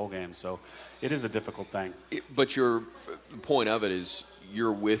championship or the bowl game. So it is a difficult thing. But the point of it is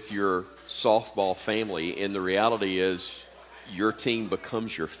you're with your softball family, and the reality is your team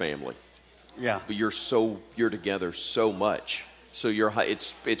becomes your family. Yeah. But you're together so much. So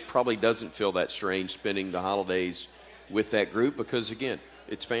it probably doesn't feel that strange spending the holidays with that group because, again,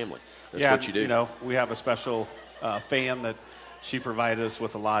 it's family. That's what you do. You know, we have a special fan that she provided us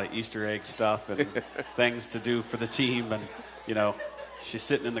with a lot of Easter egg stuff and things to do for the team. And, you know, she's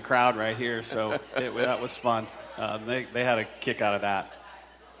sitting in the crowd right here, so that was fun. They had a kick out of that.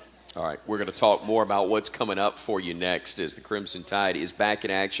 All right, we're going to talk more about what's coming up for you next as the Crimson Tide is back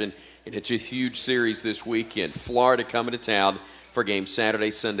in action, and it's a huge series this weekend. Florida coming to town for games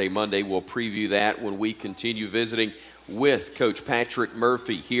Saturday, Sunday, Monday. We'll preview that when we continue visiting with Coach Patrick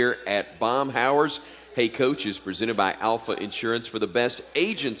Murphy here at Baumhauer's. Hey Coach is presented by Alpha Insurance. For the best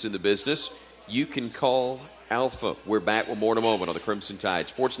agents in the business, you can call Alpha. We're back with more in a moment on the Crimson Tide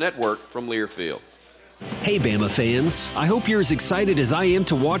Sports Network from Learfield. Hey Bama fans, I hope you're as excited as I am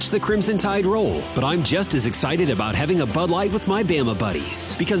to watch the Crimson Tide roll, but I'm just as excited about having a Bud Light with my Bama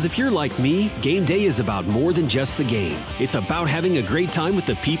buddies. Because if you're like me, game day is about more than just the game. It's about having a great time with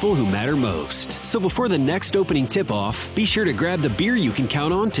the people who matter most. So before the next opening tip-off, be sure to grab the beer you can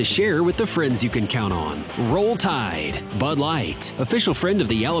count on to share with the friends you can count on. Roll Tide. Bud Light, official friend of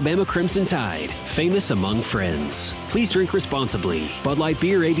the Alabama Crimson Tide, famous among friends. Please drink responsibly. Bud Light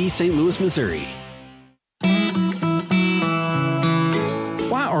Beer, AB, St. Louis, Missouri.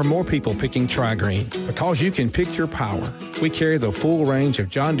 Why are more people picking Tri-Green? Because you can pick your power. We carry the full range of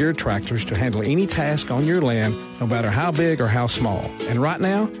John Deere tractors to handle any task on your land, no matter how big or how small. And right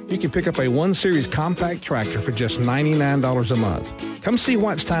now, you can pick up a 1 Series compact tractor for just $99 a month. Come see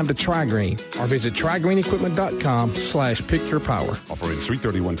why it's time to Tri-Green or visit TriGreenEquipment.com/pickyourpower. Offering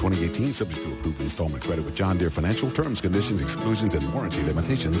 3/31/2018, subject to approved installment credit with John Deere Financial. Terms, conditions, exclusions, and warranty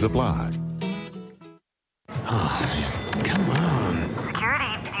limitations apply. Come on. Security,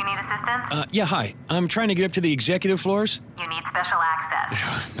 do you need assistance? Yeah, hi. I'm trying to get up to the executive floors. You need special access.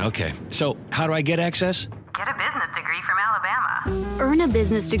 Okay. So, how do I get access? Get a business degree from Alabama. Earn a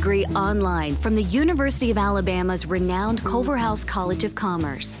business degree online from the University of Alabama's renowned Culverhouse College of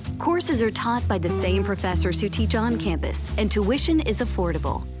Commerce. Courses are taught by the same professors who teach on campus, and tuition is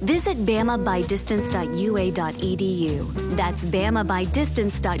affordable. Visit bamabydistance.ua.edu. That's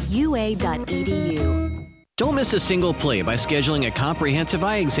bamabydistance.ua.edu. Don't miss a single play by scheduling a comprehensive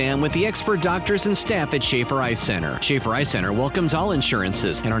eye exam with the expert doctors and staff at Schaefer Eye Center. Schaefer Eye Center welcomes all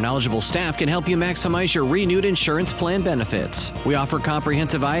insurances, and our knowledgeable staff can help you maximize your renewed insurance plan benefits. We offer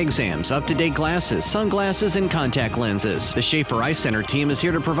comprehensive eye exams, up-to-date glasses, sunglasses, and contact lenses. The Schaefer Eye Center team is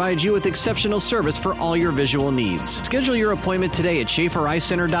here to provide you with exceptional service for all your visual needs. Schedule your appointment today at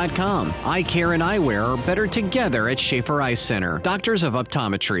SchaeferEyeCenter.com. Eye care and eyewear are better together at Schaefer Eye Center. Doctors of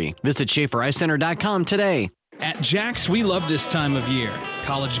Optometry. Visit SchaeferEyeCenter.com today. At Jax, we love this time of year.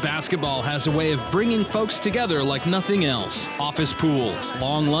 College basketball has a way of bringing folks together like nothing else. Office pools,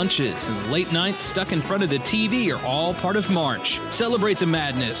 long lunches, and late nights stuck in front of the TV are all part of March. Celebrate the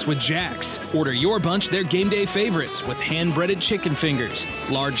madness with Jax. Order your bunch their game day favorites with hand-breaded chicken fingers,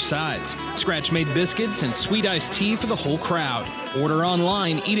 large sides, scratch-made biscuits, and sweet iced tea for the whole crowd. Order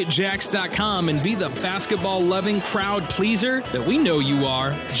online, eat at Jax.com, and be the basketball-loving crowd pleaser that we know you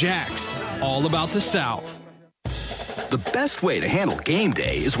are. Jax, all about the South. The best way to handle game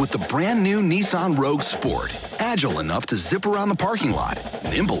day is with the brand new Nissan Rogue Sport. Agile enough to zip around the parking lot,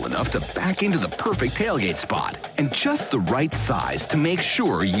 nimble enough to back into the perfect tailgate spot, and just the right size to make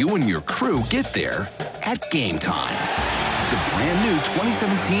sure you and your crew get there at game time. The brand new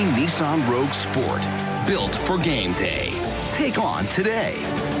 2017 Nissan Rogue Sport, built for game day. Take on today.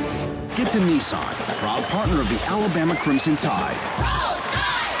 Get to Nissan, proud partner of the Alabama Crimson Tide.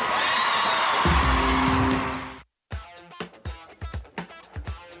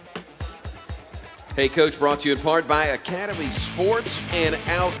 Hey Coach, brought to you in part by Academy Sports and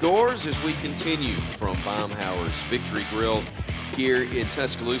Outdoors as we continue from Baumhauer's Victory Grill here in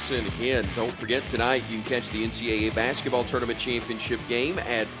Tuscaloosa. And again, don't forget tonight you can catch the NCAA Basketball Tournament Championship game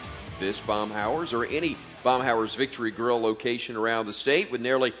at this Baumhauer's or any Baumhauer's Victory Grill location around the state with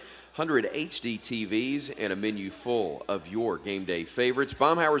nearly 100 HD TVs and a menu full of your game day favorites.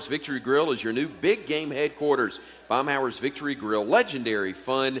 Baumhauer's Victory Grill is your new big game headquarters. Baumhauer's Victory Grill, legendary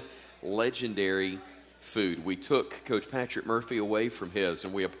fun, legendary food. We took Coach Patrick Murphy away from his,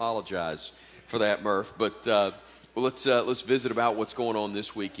 and we apologize for that, Murph. But let's visit about what's going on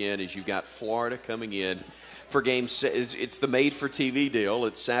this weekend as you've got Florida coming in for games. It's the made-for-TV deal.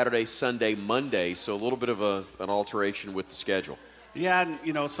 It's Saturday, Sunday, Monday, so a little bit of an alteration with the schedule. Yeah, and,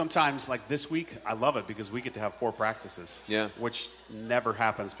 sometimes, like this week, I love it because we get to have 4 practices, which never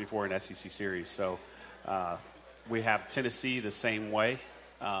happens before an SEC series. So we have Tennessee the same way.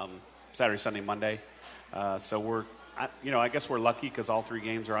 Saturday, Sunday, Monday. So I guess we're lucky because all 3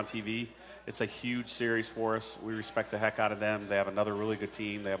 games are on TV. It's a huge series for us. We respect the heck out of them. They have another really good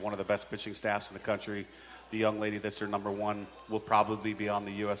team. They have one of the best pitching staffs in the country. The young lady that's their number 1 will probably be on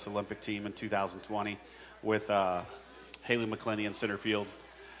the U.S. Olympic team in 2020 with Haley McClenny in center field.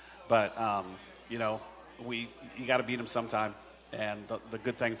 But, you got to beat them sometime. And the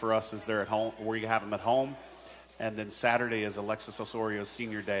good thing for us is they're at home, where you have them at home. And then Saturday is Alexis Osorio's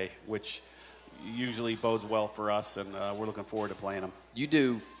senior day, which usually bodes well for us, and we're looking forward to playing them. You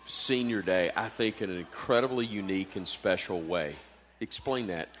do senior day, I think, in an incredibly unique and special way. Explain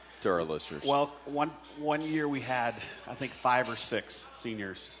that to our listeners. Well, one year we had, I think, 5 or 6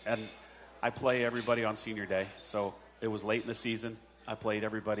 seniors, and I play everybody on senior day. So it was late in the season. I played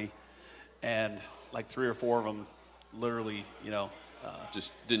everybody, and like 3 or 4 of them literally,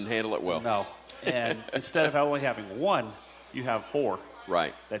 just didn't handle it well. No. And instead of only having one, you have 4.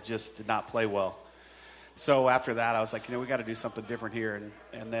 Right. That just did not play well. So after that, I was like, we got to do something different here.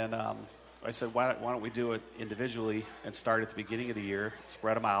 And then I said, why don't we do it individually and start at the beginning of the year,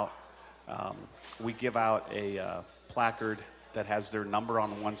 spread them out. We give out a placard that has their number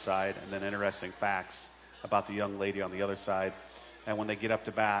on one side and then interesting facts about the young lady on the other side. And when they get up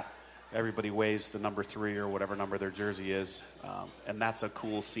to bat, everybody waves the number 3 or whatever number their jersey is. And that's a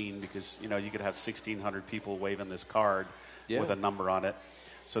cool scene because, you could have 1,600 people waving this card with a number on it.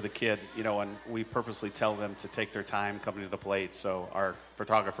 So the kid, and we purposely tell them to take their time coming to the plate so our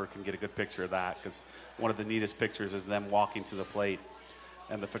photographer can get a good picture of that, because one of the neatest pictures is them walking to the plate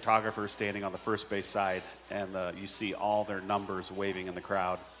and the photographer is standing on the first base side, and you see all their numbers waving in the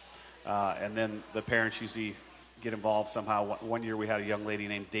crowd. And then the parents usually get involved somehow. One year we had a young lady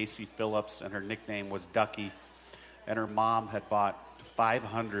named Daisy Phillips, and her nickname was Ducky, and her mom had bought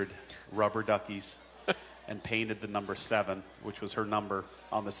 500 rubber duckies and painted the number 7, which was her number,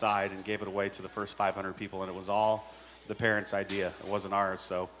 on the side and gave it away to the first 500 people. And it was all the parents' idea. It wasn't ours.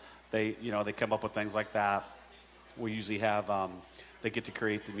 So they come up with things like that. We usually have, they get to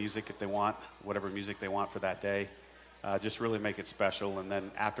create the music if they want, whatever music they want for that day. Just really make it special. And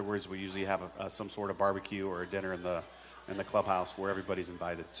then afterwards, we usually have some sort of barbecue or a dinner in the clubhouse where everybody's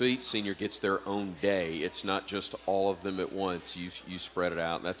invited. So each senior gets their own day. It's not just all of them at once. You spread it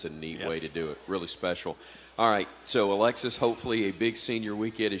out, and that's a neat way to do it. Really special. All right, so Alexis, hopefully a big senior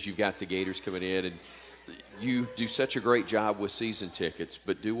weekend as you've got the Gators coming in. And you do such a great job with season tickets,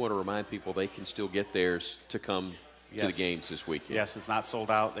 but do want to remind people they can still get theirs to come to the games this weekend. Yes, it's not sold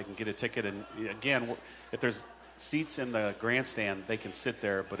out. They can get a ticket. And, again, if there's seats in the grandstand, they can sit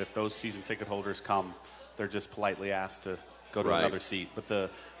there. But if those season ticket holders come, they're just politely asked to go to another seat. But the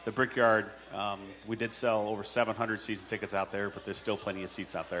Brickyard, we did sell over 700 season tickets out there, but there's still plenty of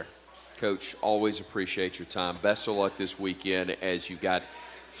seats out there. Coach, always appreciate your time. Best of luck this weekend as you've got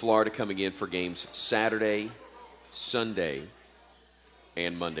Florida coming in for games Saturday, Sunday,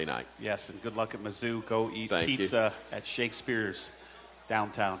 and Monday night. Yes, and good luck at Mizzou. Go eat pizza at Shakespeare's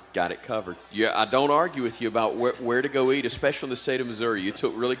downtown. Got it covered. Yeah, I don't argue with you about where to go eat, especially in the state of Missouri. You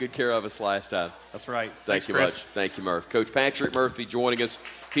took really good care of us last time. That's right. Thanks you much. Thank you, Murph. Coach Patrick Murphy joining us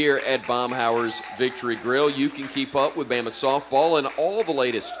here at Baumhauer's Victory Grill. You can keep up with Bama softball and all the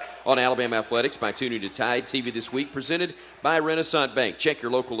latest on Alabama athletics by tuning to Tide TV This Week, presented by Renaissance Bank. Check your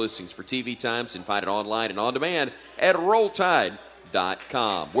local listings for TV times and find it online and on demand at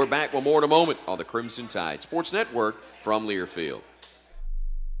RollTide.com. We're back with more in a moment on the Crimson Tide Sports Network from Learfield.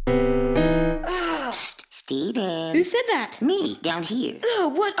 Steven. Who said that? Me, down here.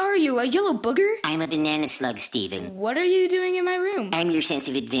 Ugh, what are you, a yellow booger? I'm a banana slug, Steven. What are you doing in my room? I'm your sense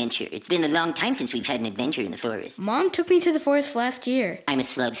of adventure. It's been a long time since we've had an adventure in the forest. Mom took me to the forest last year. I'm a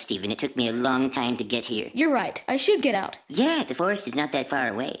slug, Steven. It took me a long time to get here. You're right. I should get out. Yeah, the forest is not that far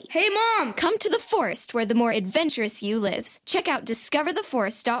away. Hey, Mom! Come to the forest where the more adventurous you lives. Check out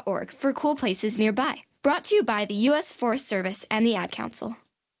discovertheforest.org for cool places nearby. Brought to you by the U.S. Forest Service and the Ad Council.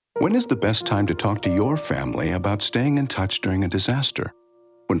 When is the best time to talk to your family about staying in touch during a disaster?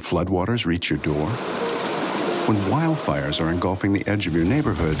 When floodwaters reach your door? When wildfires are engulfing the edge of your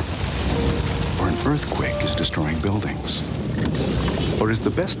neighborhood? Or an earthquake is destroying buildings? Or is the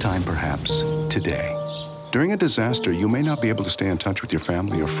best time perhaps today? During a disaster, you may not be able to stay in touch with your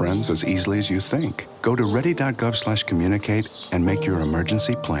family or friends as easily as you think. Go to ready.gov/communicate and make your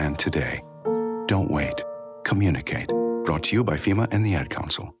emergency plan today. Don't wait. Communicate. Brought to you by FEMA and the Ad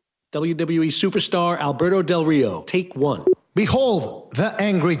Council. WWE superstar Alberto Del Rio. Take one. Behold the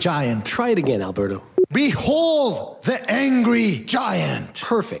angry giant. Try it again, Alberto. Behold the angry giant.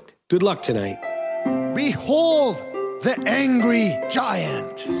 Perfect. Good luck tonight. Behold the angry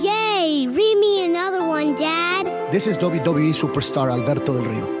giant. Yay! Read me another one, Dad. This is WWE superstar Alberto Del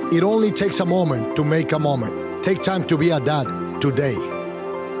Rio. It only takes a moment to make a moment. Take time to be a dad today.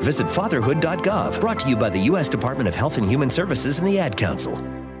 Visit fatherhood.gov. Brought to you by the U.S. Department of Health and Human Services and the Ad Council.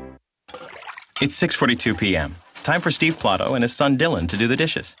 It's 6:42 p.m. Time for Steve Plotto and his son Dylan to do the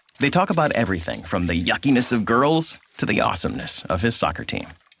dishes. They talk about everything from the yuckiness of girls to the awesomeness of his soccer team.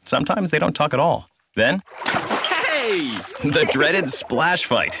 Sometimes they don't talk at all. Then, hey! The dreaded splash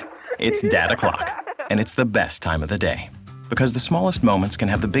fight. It's Dad o'clock, and it's the best time of the day. Because the smallest moments can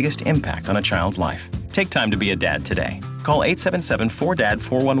have the biggest impact on a child's life. Take time to be a dad today. Call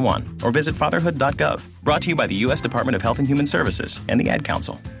 877-4DAD-411 or visit fatherhood.gov. Brought to you by the U.S. Department of Health and Human Services and the Ad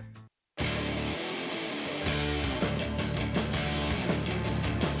Council.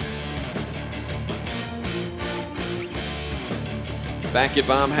 Back at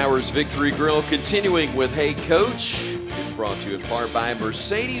Baumhauer's Victory Grill, continuing with Hey Coach. It's brought to you in part by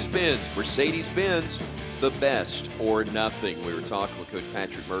Mercedes-Benz. Mercedes-Benz, the best or nothing. We were talking with Coach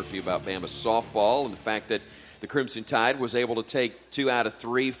Patrick Murphy about Bama softball and the fact that the Crimson Tide was able to take 2 out of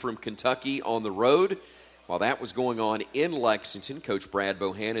 3 from Kentucky on the road. While that was going on in Lexington, Coach Brad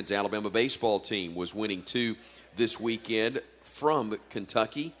Bohannon's Alabama baseball team was winning 2 this weekend from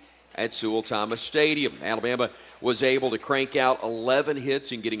Kentucky at Sewell Thomas Stadium. Alabama was able to crank out 11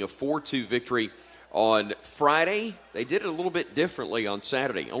 hits and getting a 4-2 victory on Friday. They did it a little bit differently on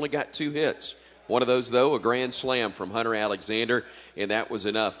Saturday. Only got 2 hits. One of those, though, a grand slam from Hunter Alexander, and that was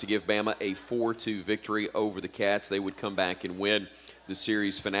enough to give Bama a 4-2 victory over the Cats. They would come back and win the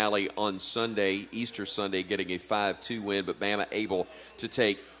series finale on Sunday, Easter Sunday, getting a 5-2 win, but Bama able to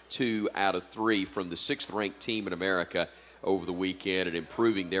take 2 out of 3 from the 6th-ranked team in America over the weekend and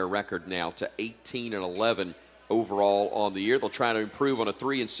improving their record now to 18-11 overall on the year. They'll try to improve on a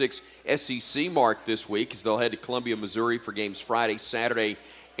 3-6 SEC mark this week as they'll head to Columbia, Missouri for games Friday, Saturday,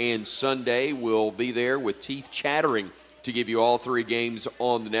 and Sunday. We'll be there with teeth chattering to give you all 3 games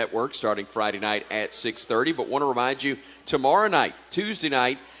on the network starting Friday night at 6:30. But want to remind you, tomorrow night, Tuesday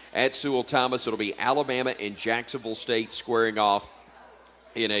night at Sewell Thomas, it'll be Alabama and Jacksonville State squaring off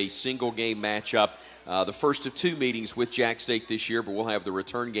in a single-game matchup. The first of 2 meetings with Jack State this year, but we'll have the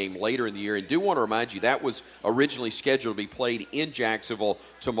return game later in the year. And do want to remind you, that was originally scheduled to be played in Jacksonville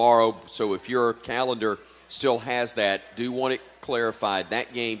tomorrow. So if your calendar still has that, do want it clarified.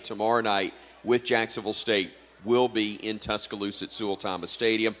 That game tomorrow night with Jacksonville State will be in Tuscaloosa at Sewell Thomas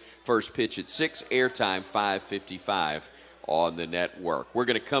Stadium. First pitch at 6, airtime 5:55 on the network. We're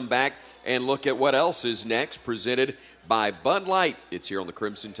going to come back and look at what else is next, presented by Bud Light. It's here on the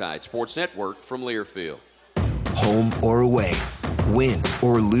Crimson Tide Sports Network from Learfield. Home or away, win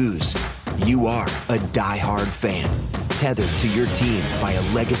or lose, you are a diehard fan, tethered to your team by a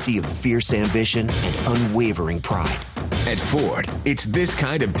legacy of fierce ambition and unwavering pride. At Ford, it's this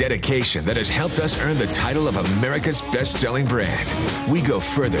kind of dedication that has helped us earn the title of America's best-selling brand. We go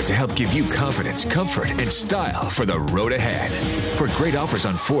further to help give you confidence, comfort, and style for the road ahead. For great offers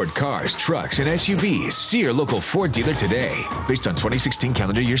on Ford cars, trucks, and SUVs, see your local Ford dealer today, based on 2016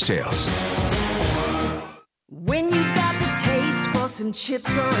 calendar year sales. When you've got the taste for some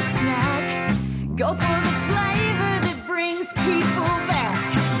chips or a snack, go for the flavor that brings people back.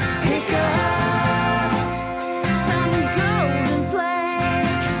 Pick up some Golden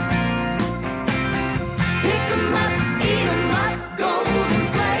Flake. Pick 'em up, eat 'em up, Golden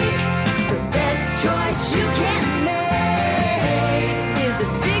Flake. The best choice you can make is a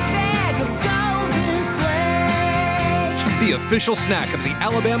big bag of Golden Flake. The official snack of the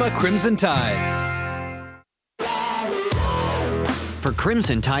Alabama Crimson Tide. For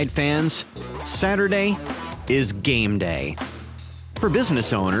Crimson Tide fans, Saturday is game day. For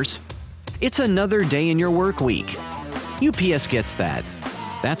business owners, it's another day in your work week. UPS gets that.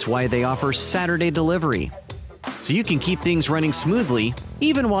 That's why they offer Saturday delivery. So you can keep things running smoothly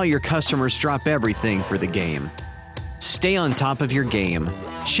even while your customers drop everything for the game. Stay on top of your game.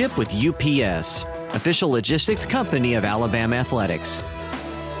 Ship with UPS, official logistics company of Alabama Athletics.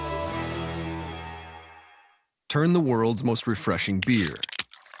 Turn the world's most refreshing beer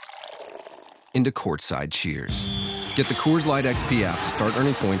into courtside cheers. Get the Coors Light XP app to start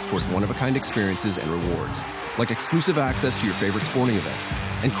earning points towards one-of-a-kind experiences and rewards, like exclusive access to your favorite sporting events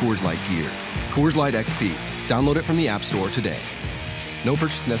and Coors Light gear. Coors Light XP. Download it from the App Store today. No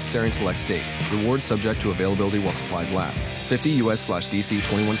purchase necessary in select states. Rewards subject to availability while supplies last. 50 U.S./DC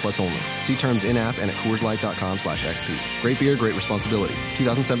 21 plus only. See terms in-app and at CoorsLight.com/XP. Great beer, great responsibility.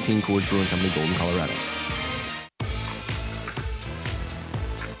 2017 Coors Brewing Company, Golden, Colorado.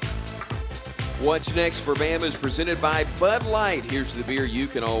 What's next for Bama is presented by Bud Light. Here's the beer you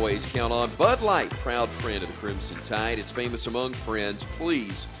can always count on. Bud Light, proud friend of the Crimson Tide. It's famous among friends.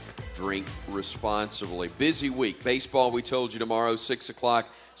 Please drink responsibly. Busy week. Baseball, we told you tomorrow, 6 o'clock,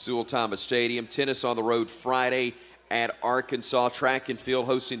 Sewell Thomas Stadium. Tennis on the road Friday at Arkansas. Track and field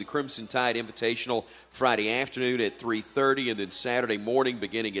hosting the Crimson Tide Invitational Friday afternoon at 3:30, and then Saturday morning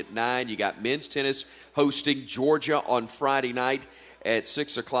beginning at 9. You got men's tennis hosting Georgia on Friday night at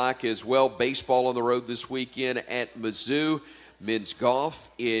 6 o'clock as well. Baseball on the road this weekend at Mizzou. Men's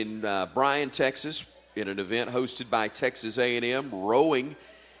golf in Bryan, Texas, in an event hosted by Texas A&M. Rowing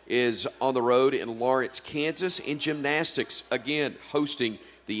is on the road in Lawrence, Kansas. In gymnastics, again, hosting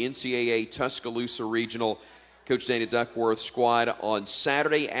the NCAA Tuscaloosa Regional. Coach Dana Duckworth's squad on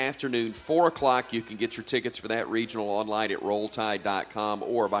Saturday afternoon, 4 o'clock. You can get your tickets for that regional online at rolltide.com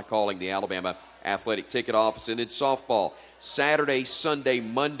or by calling the Alabama Athletic Ticket Office. And then softball, Saturday, Sunday,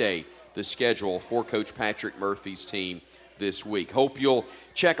 Monday, the schedule for Coach Patrick Murphy's team this week. Hope you'll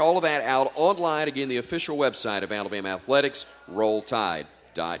check all of that out online. Again, the official website of Alabama Athletics,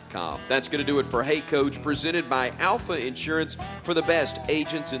 RollTide.com. That's going to do it for Hey Coach, presented by Alpha Insurance. For the best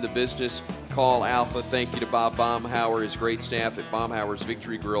agents in the business, call Alpha. Thank you to Bob Baumhauer, his great staff at Baumhauer's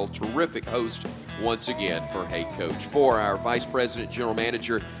Victory Grill. Terrific host once again for Hey Coach. For our Vice President, General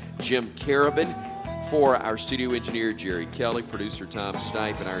Manager, Jim Carabin. For our studio engineer, Jerry Kelly, producer Tom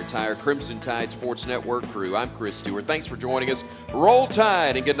Stipe, and our entire Crimson Tide Sports Network crew, I'm Chris Stewart. Thanks for joining us. Roll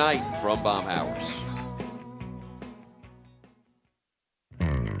Tide, and good night from Baumhauer's.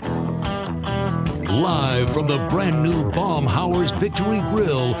 Live from the brand new Baumhauer's Victory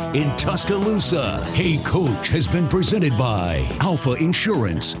Grill in Tuscaloosa, Hey Coach has been presented by Alpha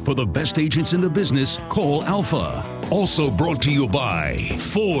Insurance. For the best agents in the business, call Alpha. Also brought to you by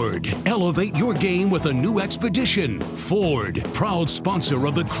Ford. Elevate your game with a new Expedition. Ford, proud sponsor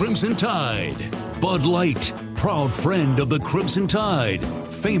of the Crimson Tide. Bud Light, proud friend of the Crimson Tide.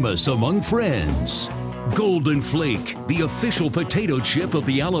 Famous among friends. Golden Flake, the official potato chip of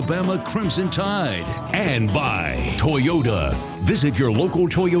the Alabama Crimson Tide. And by Toyota. Visit your local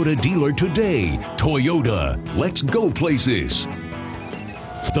Toyota dealer today. Toyota, let's go places.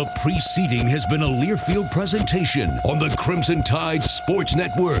 The preceding has been a Learfield presentation on the Crimson Tide Sports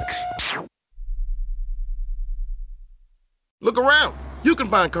Network. Look around. You can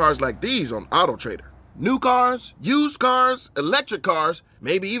find cars like these on AutoTrader. New cars, used cars, electric cars,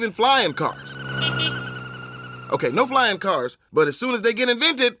 maybe even flying cars. Okay, no flying cars, but as soon as they get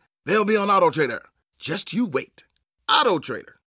invented, they'll be on AutoTrader. Just you wait. AutoTrader.